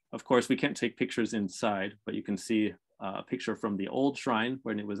here, of course, we can't take pictures inside, but you can see a picture from the old shrine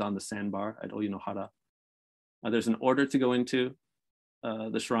when it was on the sandbar at Oyunohara. There's an order to go into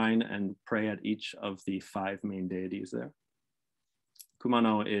the shrine and pray at each of the 5 main deities there.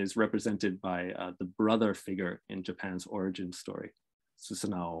 Kumano is represented by the brother figure in Japan's origin story,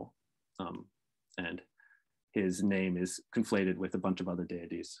 Susanoo, and his name is conflated with a bunch of other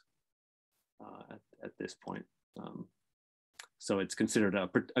deities at this point. So it's considered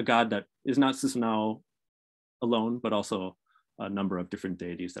a god that is not Susanoo alone, but also a number of different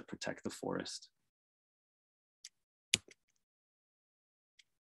deities that protect the forest.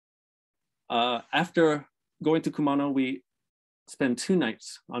 After going to Kumano, we spend 2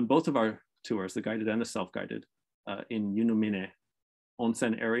 nights on both of our tours, the guided and the self-guided, in Illuminates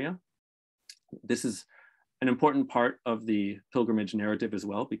onsen area. This is an important part of the pilgrimage narrative as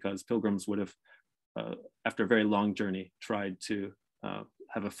well, because pilgrims would have, after a very long journey, tried to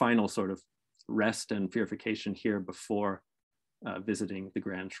have a final sort of rest and purification here before visiting the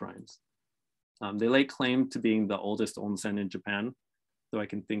grand shrines. They lay claim to being the oldest onsen in Japan, though I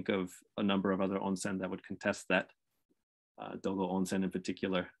can think of a number of other onsen that would contest that. Dogo Onsen in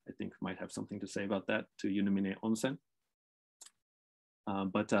particular, I think might have something to say about that, to Illuminates Onsen.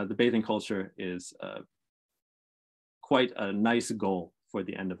 But the bathing culture is quite a nice goal for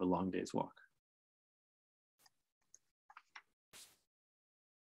the end of a long day's walk.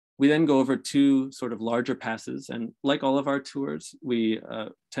 We then go over 2 sort of larger passes, and like all of our tours, we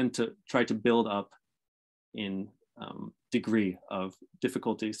tend to try to build up in degree of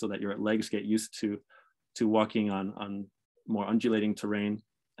difficulty so that your legs get used to walking on more undulating terrain.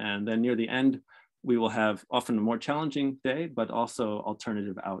 And then near the end, we will have often a more challenging day, but also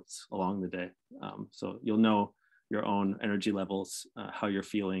alternative outs along the day. So you'll know your own energy levels, how you're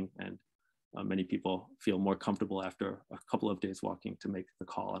feeling, and many people feel more comfortable after a couple of days walking to make the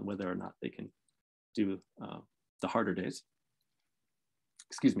call on whether or not they can do the harder days.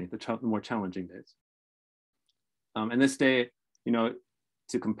 Excuse me, the more challenging days. And this day, you know,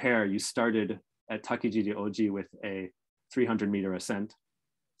 to compare, you started at Takijiri Oji with a 300-meter ascent,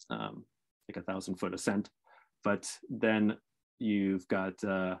 like a 1,000-foot ascent, but then you've got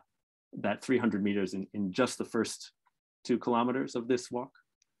that 300 meters in just the first 2 kilometers of this walk,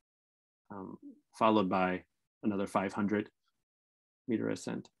 followed by another 500-meter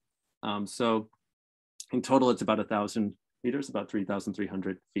ascent. So in total, it's about 1,000 meters, about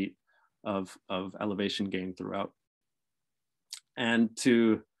 3,300 feet of elevation gain throughout. And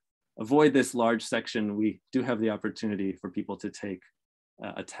to avoid this large section, we do have the opportunity for people to take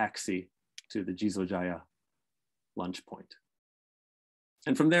a taxi to the Jizojaya lunch point.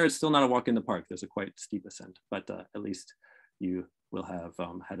 And from there, it's still not a walk in the park. There's a quite steep ascent, but at least you will have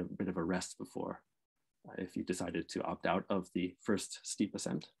had a bit of a rest before if you decided to opt out of the first steep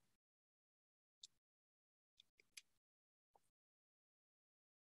ascent.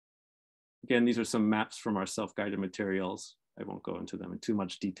 Again, these are some maps from our self-guided materials. I won't go into them in too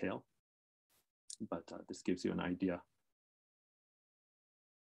much detail, but this gives you an idea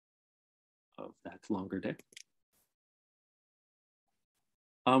of that longer day.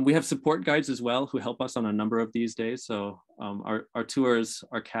 We have support guides as well who help us on a number of these days. So our tours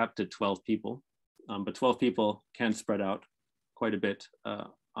are capped at 12 people, but 12 people can spread out quite a bit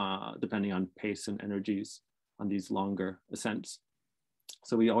depending on pace and energies on these longer ascents.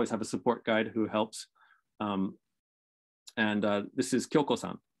 So we always have a support guide who helps. This is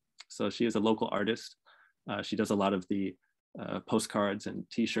Kyoko-san. So she is a local artist. She does a lot of the postcards and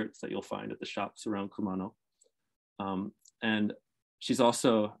t-shirts that you'll find at the shops around Kumano. And she's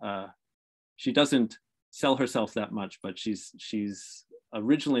also, she doesn't sell herself that much, but she's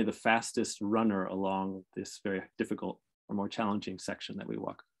originally the fastest runner along this very difficult or more challenging section that we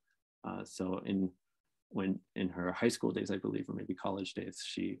walk. So in her high school days, I believe, or maybe college days,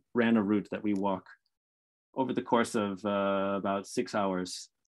 she ran a route that we walk over the course of about 6 hours,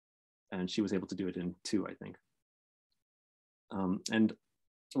 and she was able to do it in 2, I think. And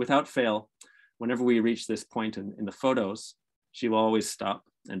without fail, whenever we reach this point in the photos, she will always stop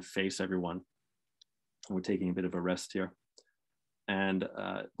and face everyone. We're taking a bit of a rest here. And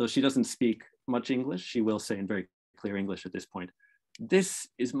though she doesn't speak much English, she will say in very clear English at this point, "This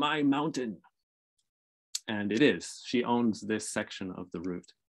is my mountain." And it is. She owns this section of the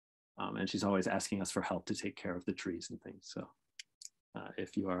route. And she's always asking us for help to take care of the trees and things. So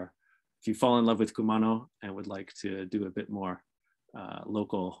if you fall in love with Kumano and would like to do a bit more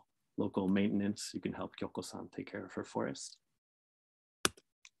local maintenance, you can help Kyoko-san take care of her forest.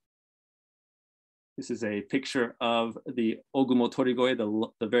 This is a picture of the Ogumo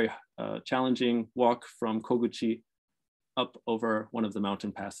Torigoe, the very challenging walk from Koguchi up over one of the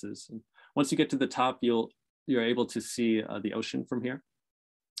mountain passes. And once you get to the top, you're able to see the ocean from here.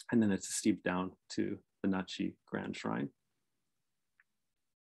 And then it's a steep down to the Nachi Grand Shrine.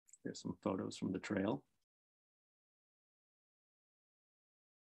 Here's some photos from the trail.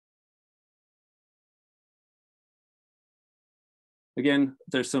 Again,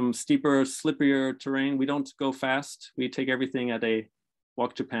 there's some steeper, slipperier terrain. We don't go fast. We take everything at a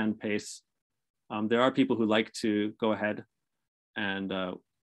Walk Japan pace. There are people who like to go ahead, and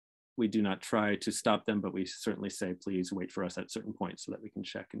we do not try to stop them, but we certainly say, please wait for us at certain points so that we can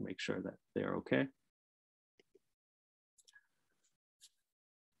check and make sure that they are okay.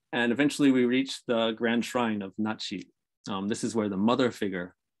 And eventually we reach the grand shrine of Nachi. This is where the mother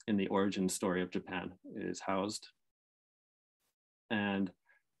figure in the origin story of Japan is housed. And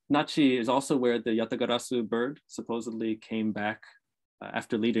Nachi is also where the Yatagarasu bird supposedly came back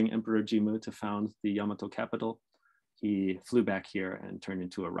after leading Emperor Jimmu to found the Yamato capital. He flew back here and turned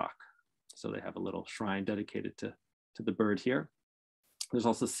into a rock. So they have a little shrine dedicated to the bird here. There's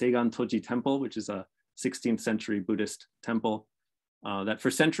also Seigan Toji Temple, which is a 16th century Buddhist temple that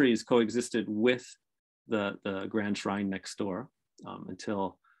for centuries coexisted with the grand shrine next door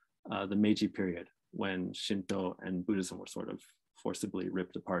until the Meiji period, when Shinto and Buddhism were sort of forcibly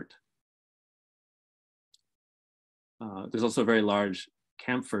ripped apart. There's also a very large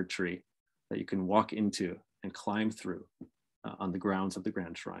camphor tree that you can walk into and climb through on the grounds of the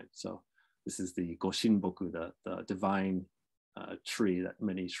grand shrine. So this is the Goshinboku, the divine tree that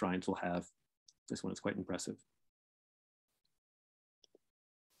many shrines will have. This one is quite impressive.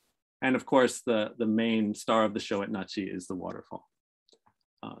 And of course, the main star of the show at Nachi is the waterfall.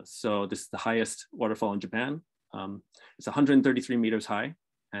 So this is the highest waterfall in Japan. It's 133 meters high,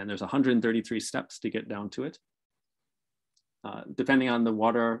 and there's 133 steps to get down to it. Depending on the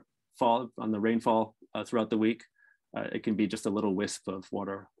waterfall, on the rainfall throughout the week, it can be just a little wisp of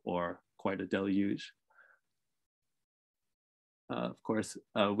water or quite a deluge. Of course,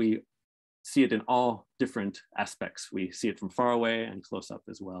 we see it in all different aspects. We see it from far away and close up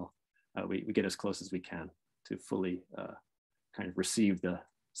as well. We get as close as we can to fully kind of receive the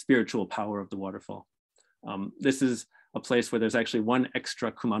spiritual power of the waterfall. This is a place where there's actually one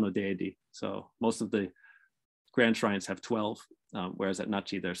extra Kumano deity. So most of the grand shrines have 12, whereas at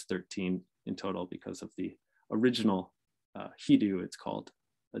Nachi there's 13 in total because of the original Hidu, it's called,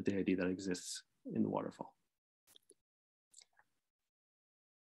 a deity that exists in the waterfall.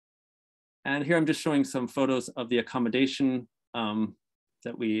 And here I'm just showing some photos of the accommodation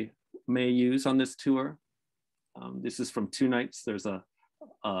that we may use on this tour. This is from 2 nights. There's a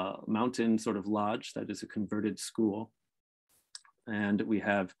mountain sort of lodge that is a converted school. And we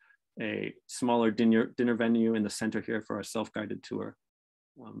have a smaller dinner venue in the center here for our self-guided tour.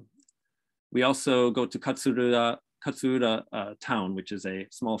 We also go to Katsuura town, which is a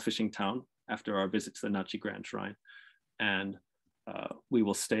small fishing town after our visit to the Nachi Grand Shrine. And we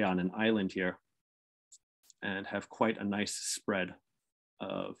will stay on an island here and have quite a nice spread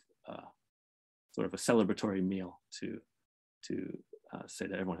of sort of a celebratory meal to say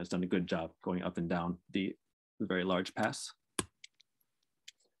that everyone has done a good job going up and down the very large pass.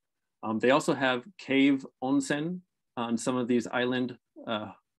 They also have cave onsen on some of these island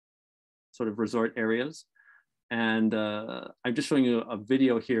sort of resort areas. And I'm just showing you a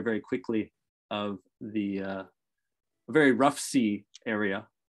video here very quickly of the very rough sea area.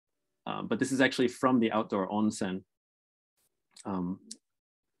 But this is actually from the outdoor onsen.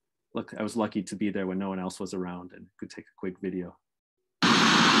 Look, I was lucky to be there when no one else was around and could take a quick video.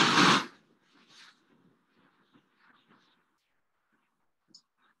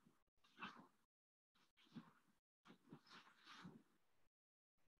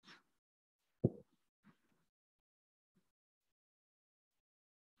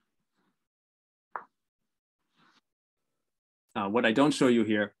 What I don't show you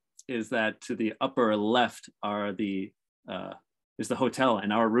here is that to the upper left are is the hotel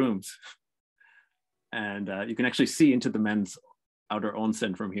and our rooms. And you can actually see into the men's outer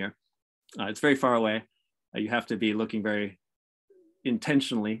onsen from here. It's very far away. You have to be looking very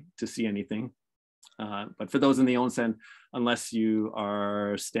intentionally to see anything. But for those in the onsen, unless you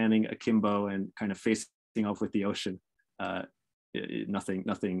are standing akimbo and kind of facing off with the ocean,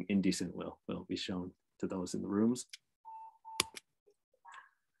 nothing indecent will be shown to those in the rooms.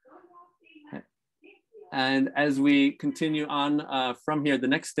 And as we continue on from here, the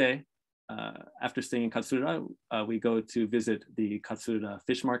next day, after staying in Katsuura, we go to visit the Katsuura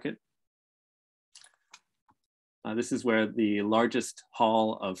fish market. This is where the largest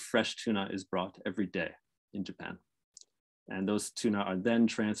haul of fresh tuna is brought every day in Japan. And those tuna are then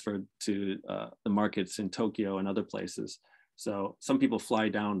transferred to the markets in Tokyo and other places. So some people fly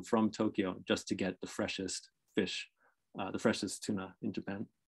down from Tokyo just to get the freshest fish, the freshest tuna in Japan.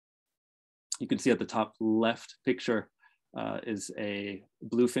 You can see at the top left picture is a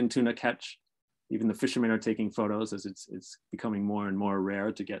bluefin tuna catch. Even the fishermen are taking photos as it's becoming more and more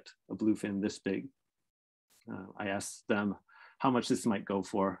rare to get a bluefin this big. I asked them how much this might go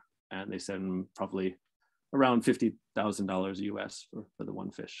for, and they said probably around $50,000 US for the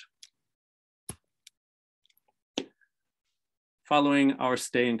one fish. Following our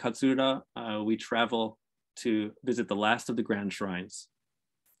stay in Katsuura, we travel to visit the last of the grand shrines.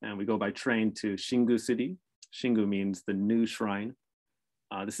 And we go by train to Shingu City. Shingu means the new shrine.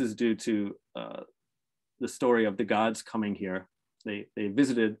 This is due to the story of the gods coming here. They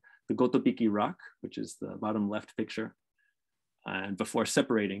visited the Gotobiki rock, which is the bottom left picture, and before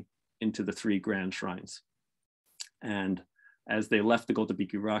separating into the 3 grand shrines. And as they left the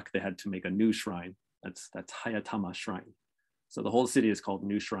Gotobiki rock, they had to make a new shrine. That's Hayatama Shrine. So the whole city is called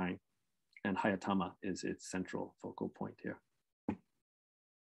New Shrine, and Hayatama is its central focal point here.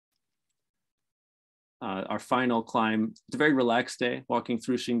 Our final climb, it's a very relaxed day walking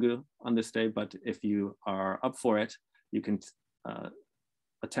through Shingu on this day, but if you are up for it, you can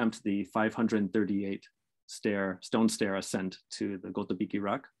attempt the 538 stone stair ascent to the Gotobiki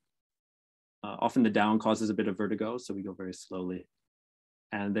rock. Often the down causes a bit of vertigo, so we go very slowly.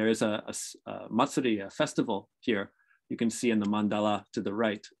 And there is a matsuri, a festival here. You can see in the mandala to the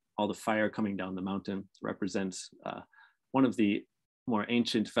right, all the fire coming down the mountain represents one of the more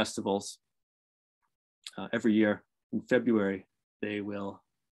ancient festivals. Every year in February, they will,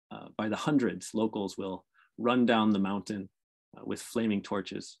 by the hundreds, locals will run down the mountain with flaming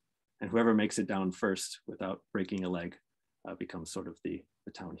torches. And whoever makes it down first without breaking a leg becomes sort of the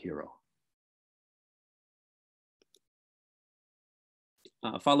town hero.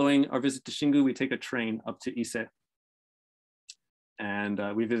 Following our visit to Shingu, we take a train up to Ise. And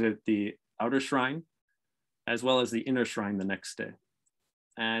we visit the outer shrine, as well as the inner shrine the next day.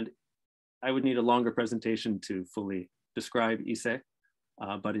 And I would need a longer presentation to fully describe Ise,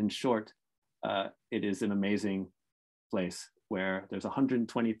 but in short, it is an amazing place where there's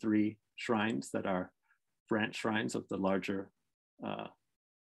 123 shrines that are branch shrines of the larger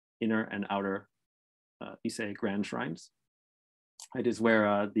inner and outer Ise grand shrines. It is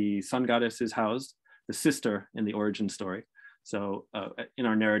where the sun goddess is housed, the sister in the origin story. So in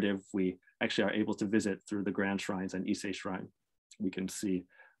our narrative, we actually are able to visit through the grand shrines and Ise shrine. We can see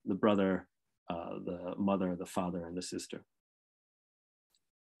the brother, the mother, the father, and the sister.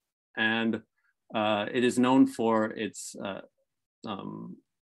 And it is known for its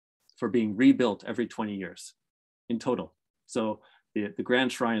for being rebuilt every 20 years in total. So the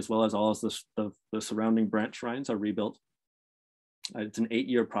grand shrine, as well as all of the surrounding branch shrines, are rebuilt. It's an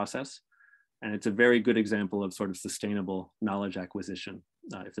 8-year process, and it's a very good example of sort of sustainable knowledge acquisition.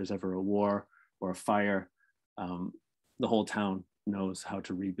 If there's ever a war or a fire, the whole town knows how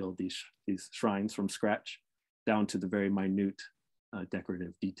to rebuild these shrines from scratch down to the very minute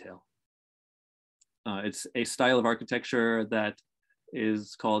decorative detail. It's a style of architecture that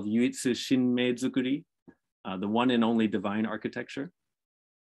is called Yuitsu Shinmei Zukuri, the one and only divine architecture.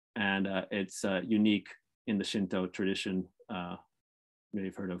 And it's unique in the Shinto tradition. Maybe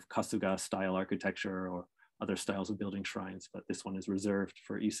you've heard of Kasuga style architecture or other styles of building shrines, but this one is reserved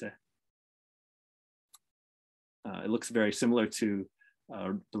for Ise. It looks very similar to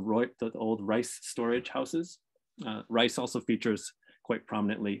the old rice storage houses. Rice also features quite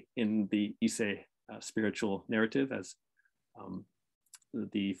prominently in the Ise spiritual narrative as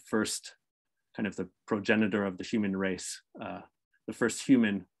the first kind of the progenitor of the human race. The first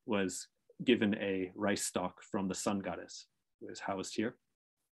human was given a rice stalk from the sun goddess, who is housed here.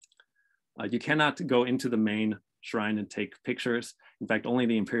 You cannot go into the main shrine and take pictures. In fact, only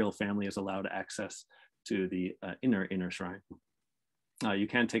the imperial family is allowed access to the inner shrine. You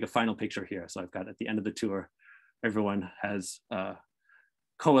can take a final picture here. So I've got at the end of the tour, everyone has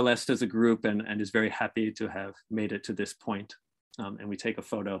coalesced as a group and is very happy to have made it to this point. And we take a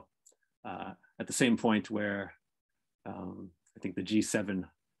photo at the same point where I think the G7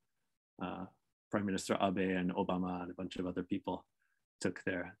 Prime Minister Abe and Obama and a bunch of other people took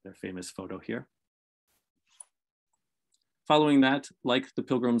their famous photo here. Following that, like the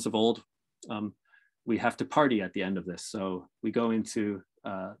pilgrims of old, we have to party at the end of this. So we go into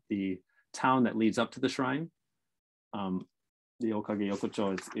the town that leads up to the shrine. The Okage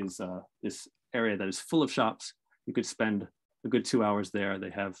Yokocho is this area that is full of shops. You could spend a good 2 hours there.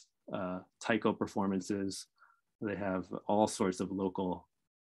 They have taiko performances. They have all sorts of local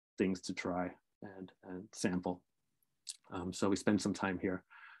things to try and sample. So we spend some time here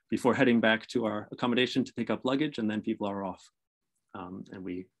before heading back to our accommodation to pick up luggage, and then people are off. And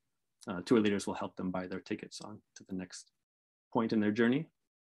we tour leaders will help them buy their tickets on to the next point in their journey.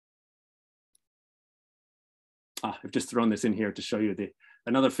 I've just thrown this in here to show you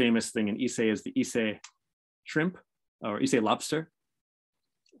another famous thing in Ise is the Ise shrimp or Ise lobster,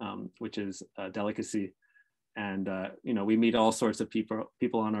 which is a delicacy. And we meet all sorts of people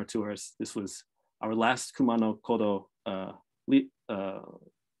on our tours. This was our last Kumano Kodo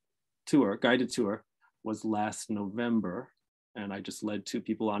tour, guided tour, was last November, and I just led 2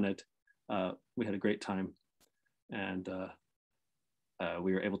 people on it. We had a great time, and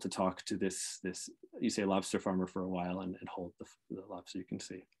we were able to talk to this Issei lobster farmer for a while and hold the lobster. You can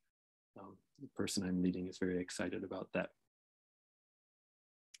see the person I'm leading is very excited about that.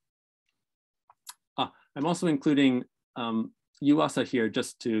 I'm also including Yuasa here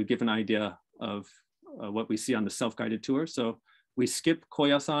just to give an idea of what we see on the self-guided tour. So we skip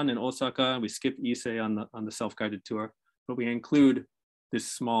Koyasan and Osaka, we skip Issei on the self-guided tour, but we include this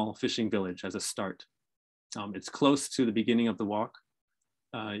small fishing village as a start. It's close to the beginning of the walk.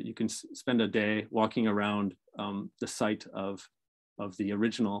 You can spend a day walking around the site of the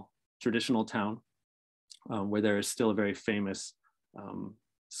original traditional town, where there is still a very famous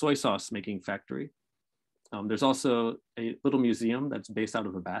soy sauce making factory. There's also a little museum that's based out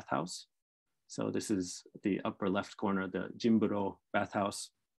of a bathhouse. So this is the upper left corner, the Jimburo bathhouse.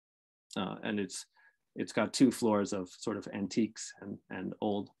 And it's got 2 floors of sort of antiques and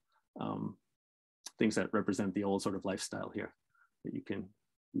old things that represent the old sort of lifestyle here that you can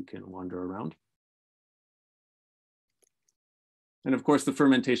wander around. And of course, the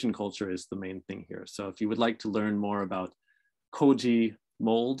fermentation culture is the main thing here. So if you would like to learn more about koji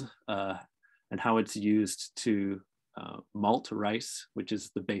mold and how it's used to malt rice, which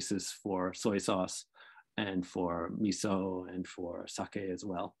is the basis for soy sauce and for miso and for sake as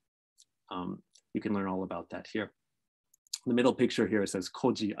well, you can learn all about that here. The middle picture here says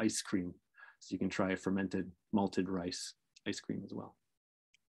koji ice cream. So you can try a fermented malted rice ice cream as well.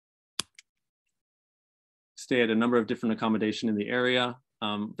 Stay at a number of different accommodation in the area,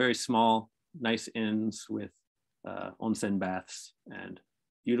 very small, nice inns with onsen baths and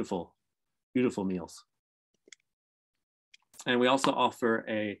beautiful, beautiful meals. And we also offer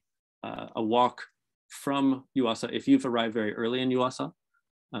a walk from Yuasa. If you've arrived very early in Yuasa,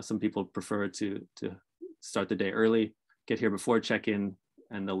 some people prefer to start the day early, get here before check-in,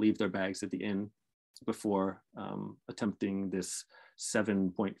 and they'll leave their bags at the inn before attempting this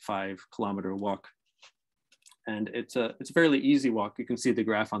 7.5 kilometer walk. And it's a fairly easy walk. You can see the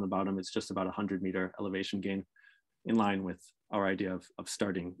graph on the bottom. It's just about 100-meter elevation gain, in line with our idea of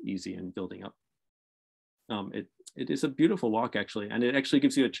starting easy and building up. It is a beautiful walk, actually, and it actually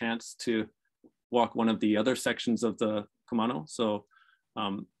gives you a chance to walk one of the other sections of the Kumano. So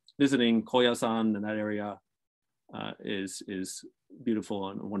visiting Koyasan in that area is beautiful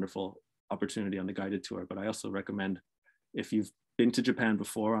and a wonderful opportunity on the guided tour. But I also recommend, if you've been to Japan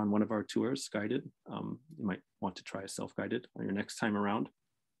before on one of our tours guided, you might want to try a self-guided on your next time around.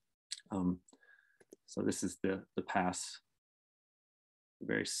 So this is the pass, a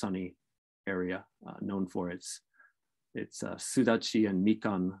very sunny area known for its sudachi and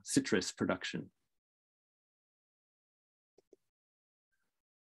mikan citrus production.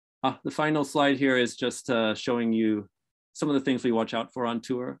 The final slide here is just showing you some of the things we watch out for on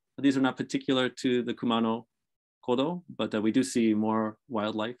tour. These are not particular to the Kumano Kodo, but we do see more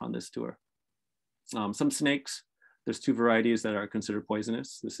wildlife on this tour. Some snakes. There's 2 varieties that are considered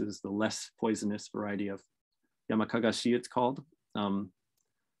poisonous. This is the less poisonous variety of Yamakagashi, it's called.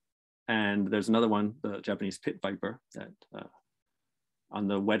 And there's another one, the Japanese pit viper, that on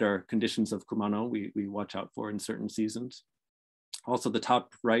the wetter conditions of Kumano, we watch out for in certain seasons. Also, the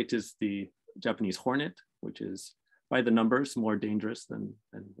top right is the Japanese hornet, which is by the numbers more dangerous than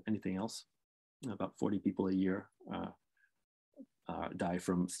anything else. About 40 people a year die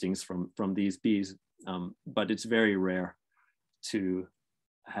from stings from these bees, but it's very rare to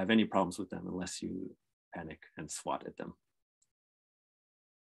have any problems with them unless you panic and swat at them.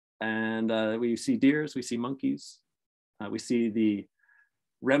 And we see deers, we see monkeys, we see the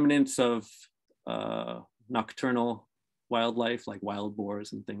remnants of nocturnal wildlife like wild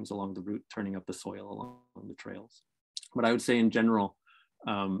boars and things along the route, turning up the soil along the trails. But I would say in general,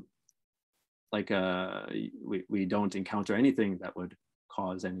 we don't encounter anything that would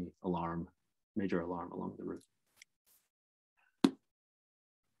cause any alarm, major alarm along the route.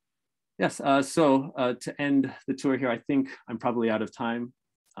 Yes, so to end the tour here, I think I'm probably out of time.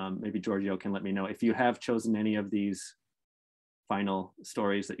 Maybe Giorgio can let me know if you have chosen any of these final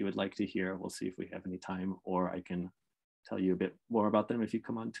stories that you would like to hear. We'll see if we have any time, or I can tell you a bit more about them if you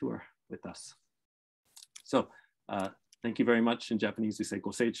come on tour with us. So thank you very much. In Japanese, we say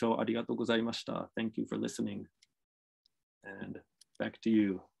 "Goseichou arigatou gozaimashita." Thank you for listening. And back to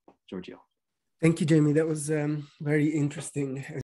you, Giorgio. Thank you, Jamie. That was very interesting.